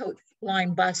gray coach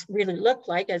line bus really looked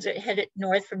like as it headed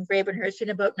north from Gravenhurst in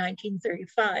about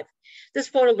 1935. This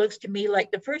photo looks to me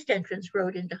like the first entrance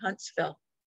road into Huntsville.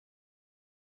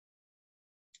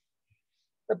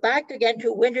 But back again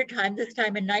to wintertime, this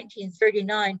time in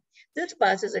 1939, this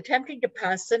bus is attempting to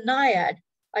pass the Naiad,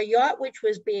 a yacht which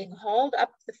was being hauled up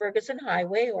the Ferguson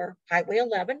Highway, or Highway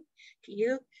 11,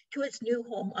 to its new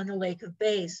home on the Lake of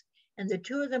Bays. And the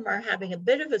two of them are having a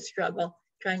bit of a struggle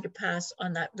trying to pass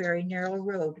on that very narrow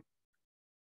road.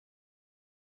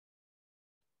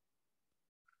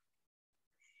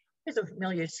 Here's a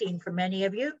familiar scene for many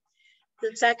of you.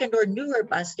 The second or newer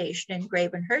bus station in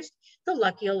Gravenhurst, the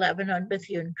Lucky 11 on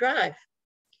Bethune Drive.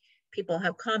 People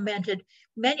have commented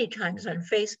many times on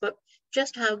Facebook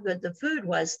just how good the food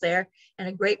was there and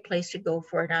a great place to go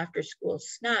for an after-school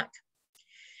snack.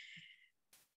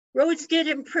 Roads did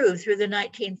improve through the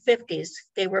 1950s.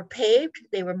 They were paved,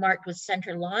 they were marked with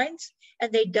center lines,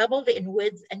 and they doubled in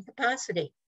width and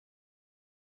capacity.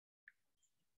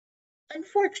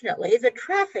 Unfortunately, the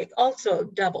traffic also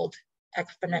doubled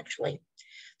exponentially.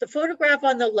 The photograph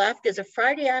on the left is a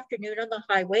Friday afternoon on the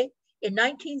highway in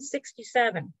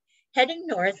 1967, heading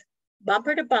north,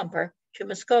 bumper to bumper, to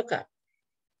Muskoka.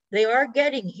 They are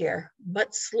getting here,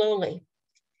 but slowly.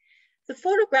 The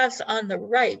photographs on the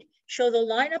right show the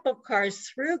lineup of cars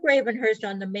through Gravenhurst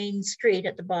on the main street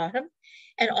at the bottom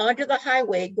and onto the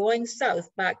highway going south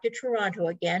back to Toronto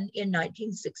again in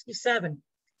 1967.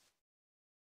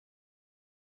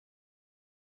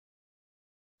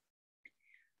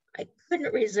 I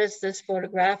couldn't resist this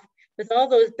photograph with all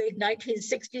those big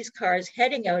 1960s cars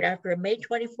heading out after a May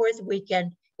 24th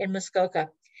weekend in Muskoka.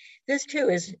 This too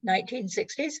is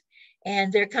 1960s,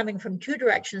 and they're coming from two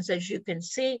directions, as you can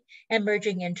see, and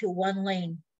merging into one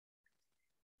lane.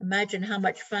 Imagine how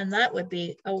much fun that would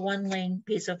be, a one-lane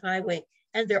piece of highway,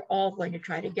 and they're all going to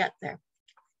try to get there.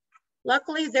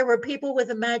 Luckily, there were people with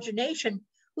imagination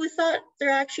who thought there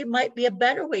actually might be a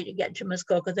better way to get to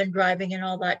Muskoka than driving in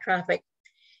all that traffic.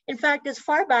 In fact, as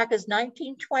far back as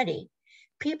 1920,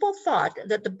 people thought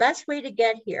that the best way to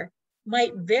get here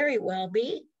might very well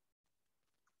be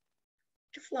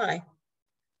to fly.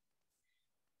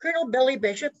 Colonel Billy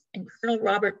Bishop and Colonel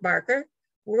Robert Barker,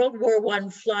 World War I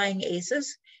flying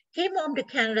aces, came home to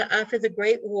Canada after the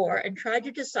Great War and tried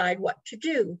to decide what to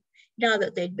do now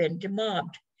that they'd been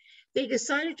demobbed. They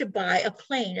decided to buy a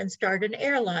plane and start an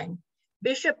airline,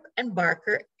 Bishop and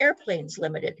Barker Airplanes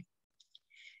Limited.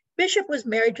 Bishop was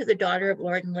married to the daughter of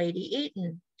Lord and Lady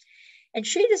Eaton, and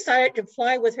she decided to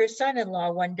fly with her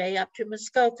son-in-law one day up to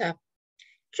Muskoka,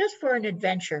 just for an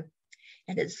adventure,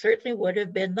 and it certainly would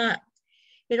have been that.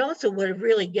 It also would have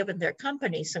really given their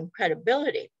company some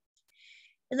credibility.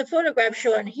 In the photograph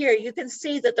shown here, you can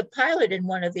see that the pilot in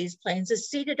one of these planes is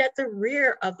seated at the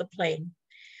rear of the plane,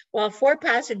 while 4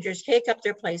 passengers take up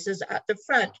their places at the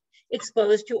front,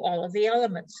 exposed to all of the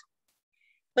elements.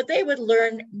 But they would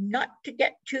learn not to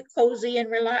get too cozy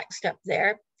and relaxed up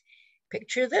there.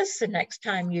 Picture this the next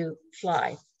time you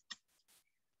fly.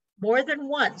 More than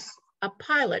once, a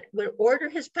pilot would order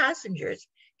his passengers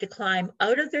to climb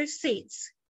out of their seats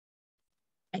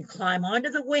and climb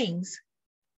onto the wings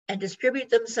and distribute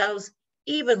themselves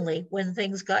evenly when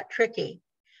things got tricky.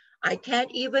 I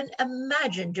can't even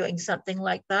imagine doing something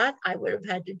like that. I would have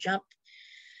had to jump.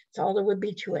 That's all there would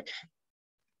be to it.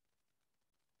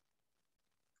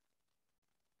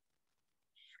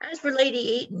 As for Lady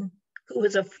Eaton, who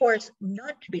was a force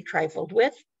not to be trifled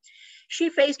with, she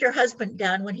faced her husband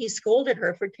down when he scolded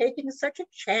her for taking such a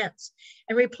chance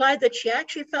and replied that she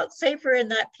actually felt safer in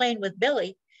that plane with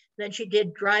Billy than she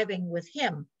did driving with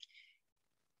him.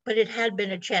 But it had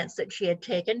been a chance that she had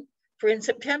taken, for in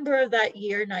September of that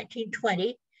year,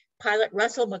 1920, pilot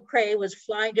Russell McCrae was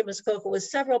flying to Muskoka with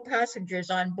several passengers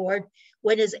on board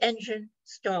when his engine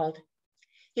stalled.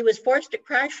 He was forced to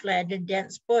crash land in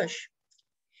dense bush.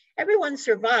 Everyone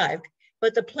survived,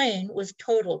 but the plane was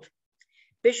totaled.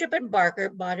 Bishop and Barker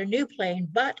bought a new plane,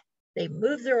 but they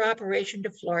moved their operation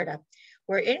to Florida,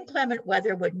 where inclement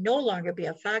weather would no longer be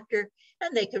a factor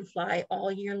and they could fly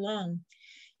all year long.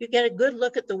 You get a good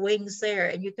look at the wings there,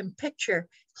 and you can picture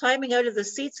climbing out of the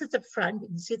seats at the front. You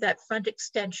can see that front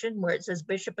extension where it says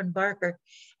Bishop and Barker,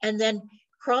 and then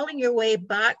crawling your way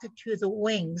back to the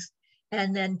wings,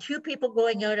 and then 2 people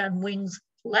going out on wings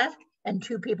left and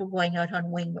 2 people going out on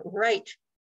wing right.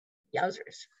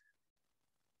 Yowzers.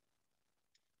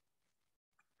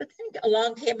 But then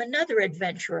along came another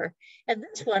adventurer, and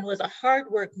this one was a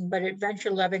hardworking but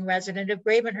adventure-loving resident of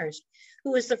Gravenhurst,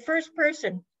 who was the first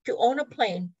person to own a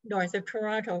plane north of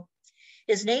Toronto.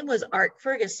 His name was Art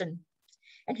Ferguson,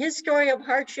 and his story of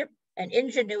hardship and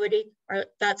ingenuity,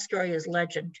 that story is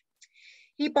legend.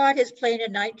 He bought his plane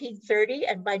in 1930,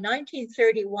 and by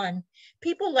 1931,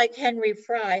 people like Henry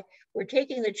Fry were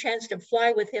taking the chance to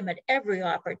fly with him at every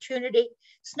opportunity,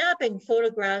 snapping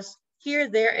photographs here,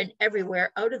 there, and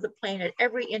everywhere out of the plane at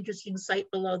every interesting site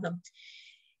below them.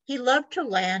 He loved to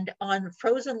land on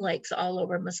frozen lakes all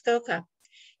over Muskoka.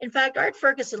 In fact, Art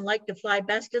Ferguson liked to fly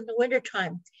best in the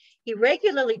wintertime. He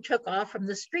regularly took off from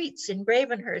the streets in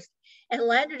Gravenhurst and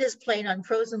landed his plane on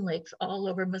frozen lakes all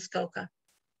over Muskoka.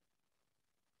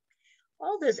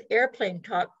 All this airplane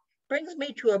talk brings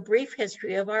me to a brief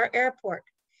history of our airport.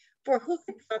 For who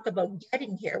could talk about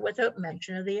getting here without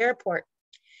mention of the airport?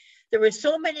 There were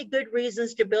so many good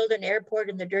reasons to build an airport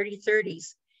in the dirty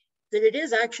 30s that it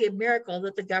is actually a miracle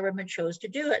that the government chose to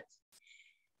do it.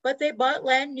 But they bought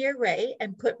land near Ray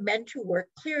and put men to work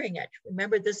clearing it.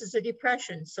 Remember, this is a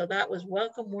depression, so that was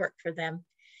welcome work for them.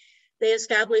 They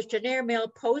established an airmail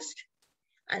post,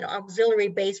 an auxiliary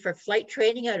base for flight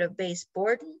training out of Base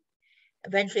Borden.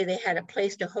 Eventually, they had a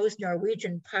place to host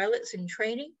Norwegian pilots in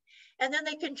training. And then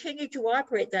they continued to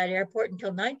operate that airport until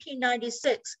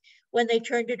 1996, when they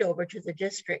turned it over to the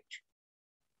district.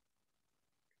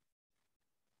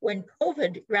 When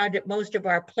COVID grounded most of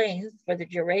our planes for the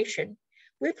duration,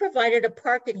 we provided a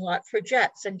parking lot for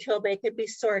jets until they could be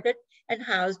sorted and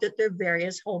housed at their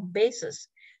various home bases.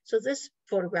 So this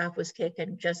photograph was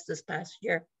taken just this past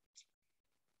year.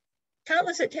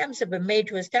 Countless attempts have been made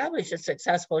to establish a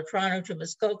successful Toronto to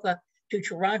Muskoka to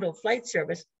Toronto flight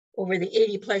service over the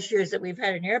 80 plus years that we've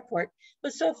had an airport,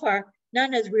 but so far,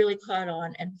 none has really caught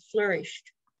on and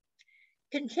flourished.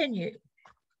 Continue.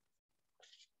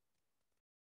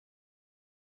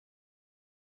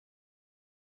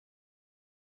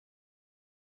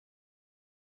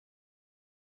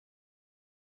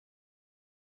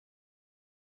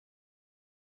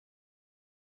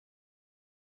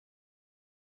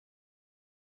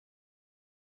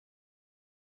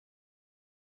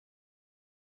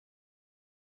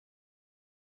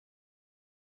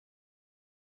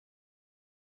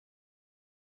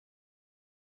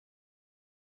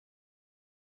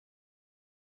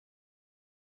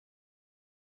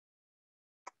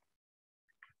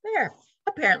 There,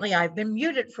 apparently I've been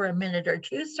muted for a minute or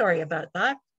two. Sorry about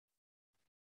that.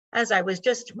 As I was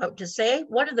just about to say,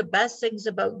 one of the best things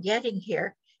about getting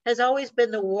here has always been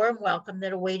the warm welcome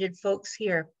that awaited folks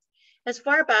here. As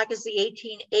far back as the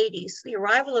 1880s, the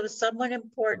arrival of someone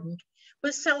important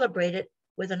was celebrated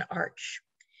with an arch.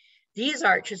 These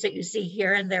arches that you see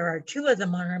here, and there are two of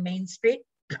them on our main street,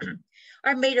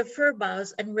 are made of fir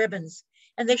boughs and ribbons,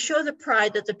 and they show the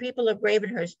pride that the people of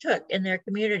Gravenhurst took in their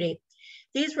community.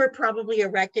 These were probably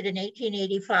erected in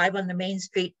 1885 on the main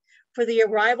street for the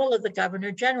arrival of the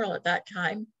Governor General at that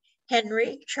time,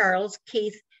 Henry Charles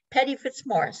Keith Petty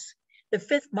Fitzmaurice, the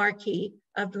 5th Marquis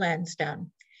of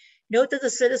Lansdowne. Note that the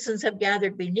citizens have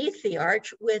gathered beneath the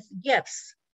arch with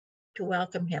gifts to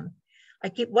welcome him. I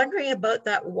keep wondering about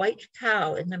that white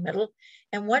cow in the middle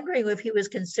and wondering if he was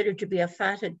considered to be a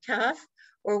fatted calf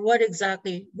or what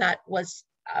exactly that was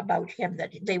about him,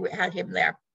 that they had him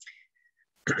there.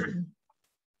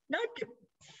 Not to,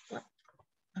 what?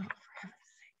 Oh, for heaven's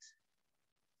sakes.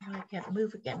 Oh, I can't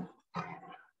move again. Here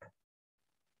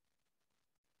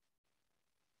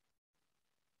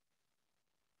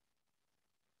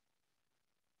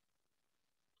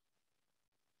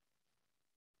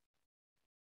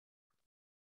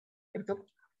we go.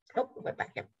 Oh, went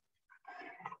back in.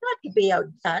 Not to be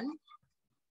outdone,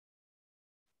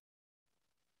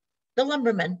 the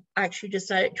lumbermen actually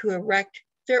decided to erect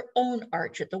their own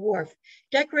arch at the wharf,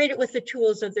 decorated with the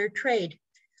tools of their trade.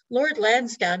 Lord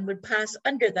Lansdowne would pass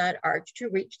under that arch to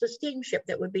reach the steamship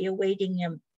that would be awaiting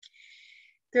him.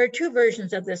 There are two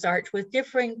versions of this arch with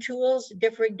differing tools,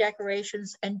 differing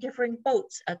decorations, and differing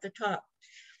boats at the top.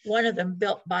 One of them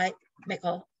built by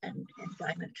Mickle and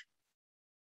Diamond.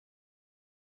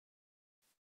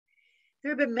 There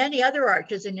have been many other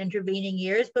arches in intervening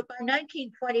years, but by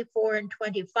 1924 and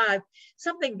 25,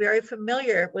 something very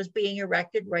familiar was being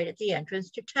erected right at the entrance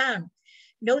to town.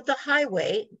 Note the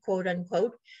highway, quote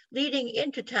unquote, leading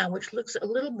into town, which looks a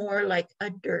little more like a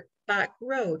dirt back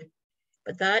road,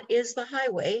 but that is the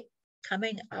highway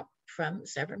coming up from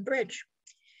Severn Bridge.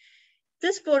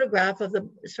 This photograph of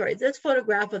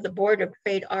the Board of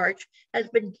Trade arch has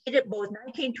been dated both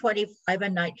 1925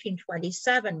 and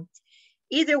 1927.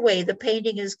 Either way, the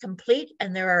painting is complete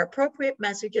and there are appropriate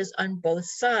messages on both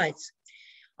sides.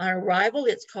 On arrival,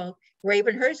 it's called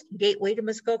Gravenhurst, Gateway to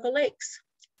Muskoka Lakes.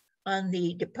 On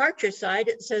the departure side,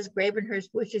 it says Gravenhurst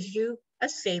wishes you a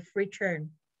safe return.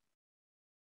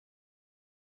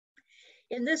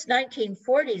 In this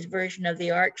 1940s version of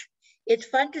the arch, it's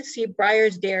fun to see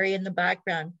Briar's Dairy in the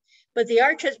background, but the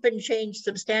arch has been changed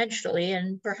substantially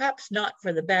and perhaps not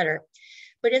for the better.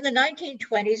 But in the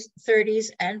 1920s,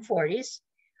 30s, and 40s,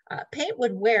 paint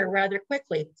would wear rather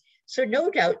quickly. So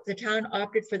no doubt the town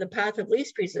opted for the path of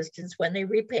least resistance when they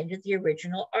repainted the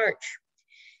original arch.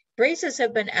 Braces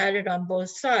have been added on both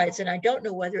sides, and I don't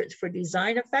know whether it's for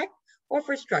design effect or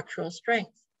for structural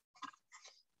strength.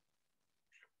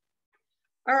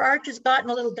 Our arch has gotten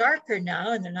a little darker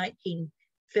now in the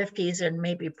 1950s and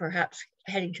maybe perhaps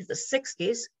heading to the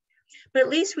 60s, but at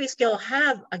least we still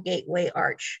have a gateway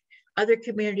arch. Other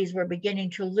communities were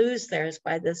beginning to lose theirs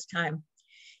by this time.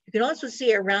 You can also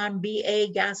see a round BA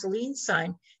gasoline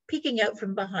sign peeking out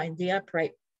from behind the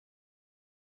upright.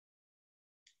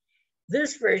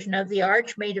 This version of the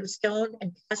arch, made of stone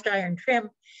and cast iron trim,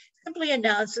 simply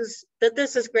announces that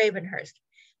this is Gravenhurst.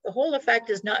 The whole effect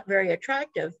is not very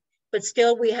attractive, but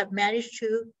still we have managed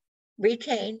to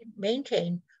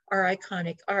maintain our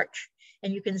iconic arch.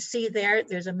 And you can see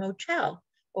there's a motel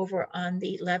over on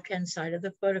the left-hand side of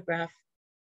the photograph.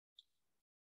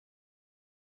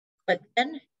 But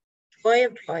then, joy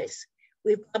of joys,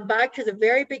 we've come back to the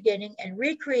very beginning and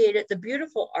recreated the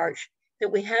beautiful arch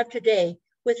that we have today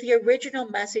with the original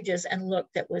messages and look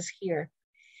that was here.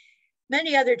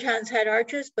 Many other towns had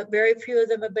arches, but very few of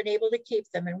them have been able to keep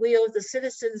them, and we owe the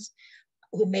citizens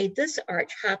who made this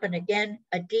arch happen again,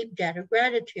 a deep debt of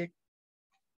gratitude.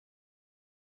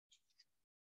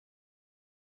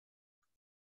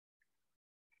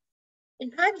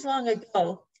 In times long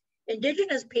ago,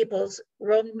 Indigenous peoples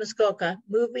roamed Muskoka,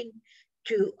 moving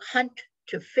to hunt,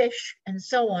 to fish, and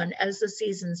so on as the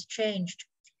seasons changed.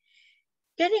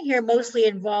 Getting here mostly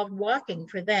involved walking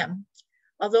for them,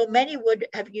 although many would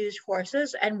have used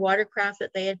horses and watercraft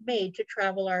that they had made to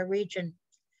travel our region.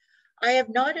 I have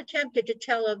not attempted to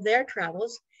tell of their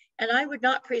travels, and I would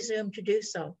not presume to do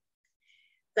so.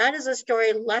 That is a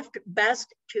story left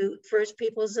best to First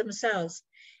Peoples themselves,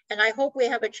 and I hope we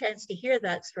have a chance to hear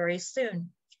that story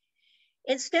soon.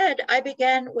 Instead, I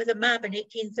began with a map in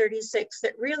 1836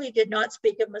 that really did not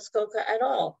speak of Muskoka at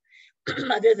all,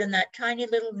 other than that tiny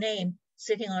little name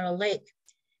sitting on a lake.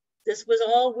 This was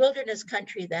all wilderness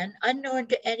country then, unknown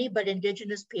to any but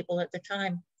Indigenous people at the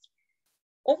time.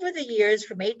 Over the years,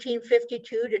 from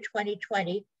 1852 to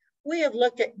 2020, we have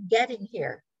looked at getting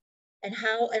here and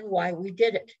how and why we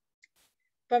did it.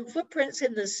 From footprints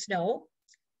in the snow,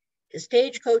 to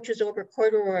stagecoaches over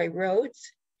corduroy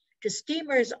roads, to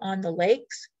steamers on the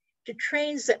lakes, to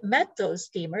trains that met those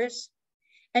steamers,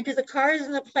 and to the cars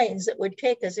and the planes that would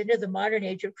take us into the modern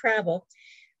age of travel,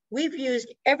 we've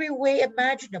used every way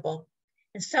imaginable,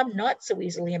 and some not so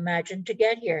easily imagined, to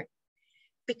get here,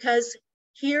 because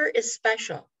here is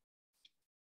special.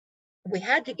 We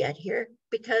had to get here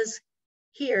because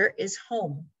here is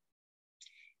home.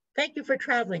 Thank you for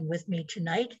traveling with me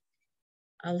tonight.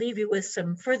 I'll leave you with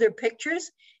some further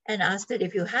pictures and ask that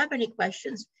if you have any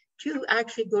questions, to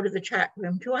actually go to the chat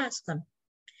room to ask them.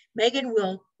 Megan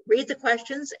will read the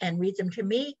questions and read them to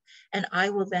me, and I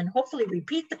will then hopefully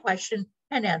repeat the question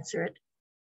and answer it.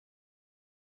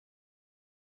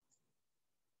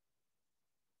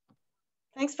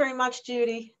 Thanks very much,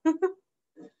 Judy.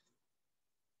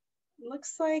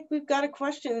 Looks like we've got a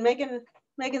question.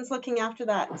 Megan's looking after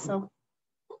that, so.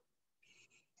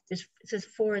 It says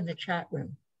 4 in the chat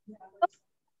room.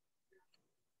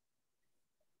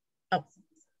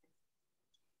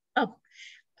 Oh,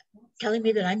 telling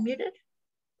me that I'm muted?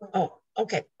 Oh,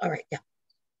 okay, all right, yeah.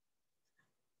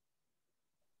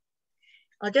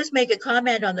 I'll just make a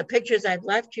comment on the pictures I've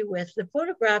left you with. The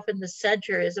photograph in the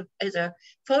center is a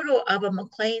photo of a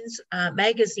Maclean's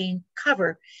magazine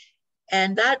cover.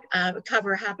 And that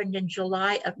cover happened in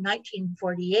July of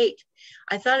 1948.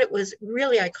 I thought it was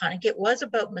really iconic. It was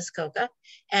about Muskoka,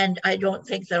 and I don't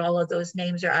think that all of those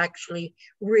names are actually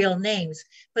real names,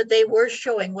 but they were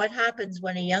showing what happens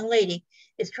when a young lady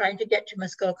is trying to get to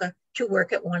Muskoka to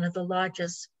work at one of the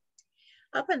lodges.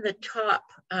 Up in the top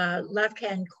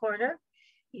left-hand corner,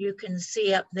 you can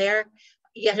see up there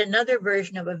yet another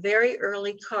version of a very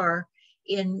early car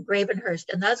in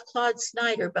Gravenhurst, and that's Claude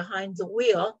Snyder behind the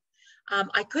wheel.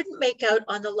 I couldn't make out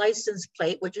on the license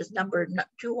plate, which is number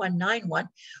 2191,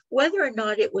 whether or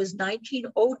not it was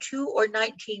 1902 or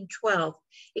 1912.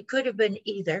 It could have been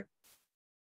either.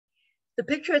 The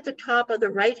picture at the top of the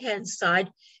right-hand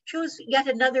side shows yet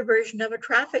another version of a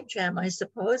traffic jam, I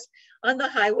suppose, on the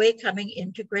highway coming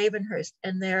into Gravenhurst.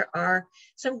 And there are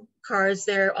some cars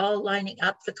there all lining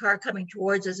up. The car coming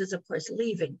towards us is, of course,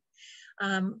 leaving.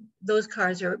 Those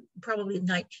cars are probably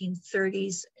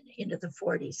 1930s into the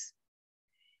 40s.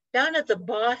 Down at the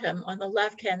bottom on the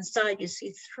left-hand side, you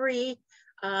see 3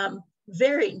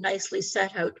 very nicely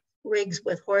set out rigs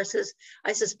with horses.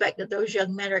 I suspect that those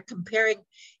young men are comparing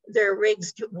their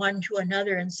rigs to one to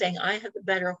another and saying, I have a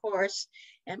better horse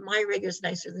and my rig is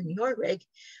nicer than your rig.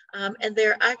 And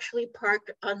they're actually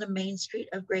parked on the main street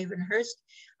of Gravenhurst,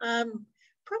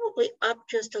 probably up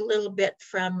just a little bit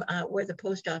from where the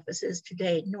post office is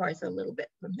today, north a little bit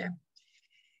from there.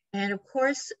 And of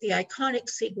course, the iconic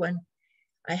Seguin,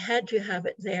 I had to have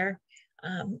it there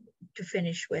to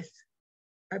finish with,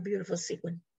 our beautiful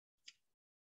Seguin.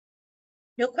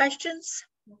 No questions?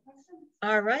 No questions?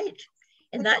 All right.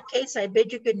 In that case, I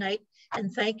bid you good night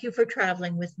and thank you for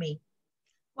traveling with me.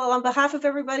 Well, on behalf of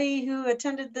everybody who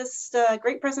attended this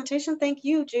great presentation, thank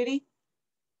you, Judy,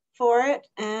 for it.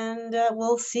 And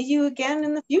we'll see you again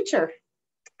in the future.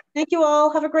 Thank you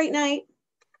all. Have a great night.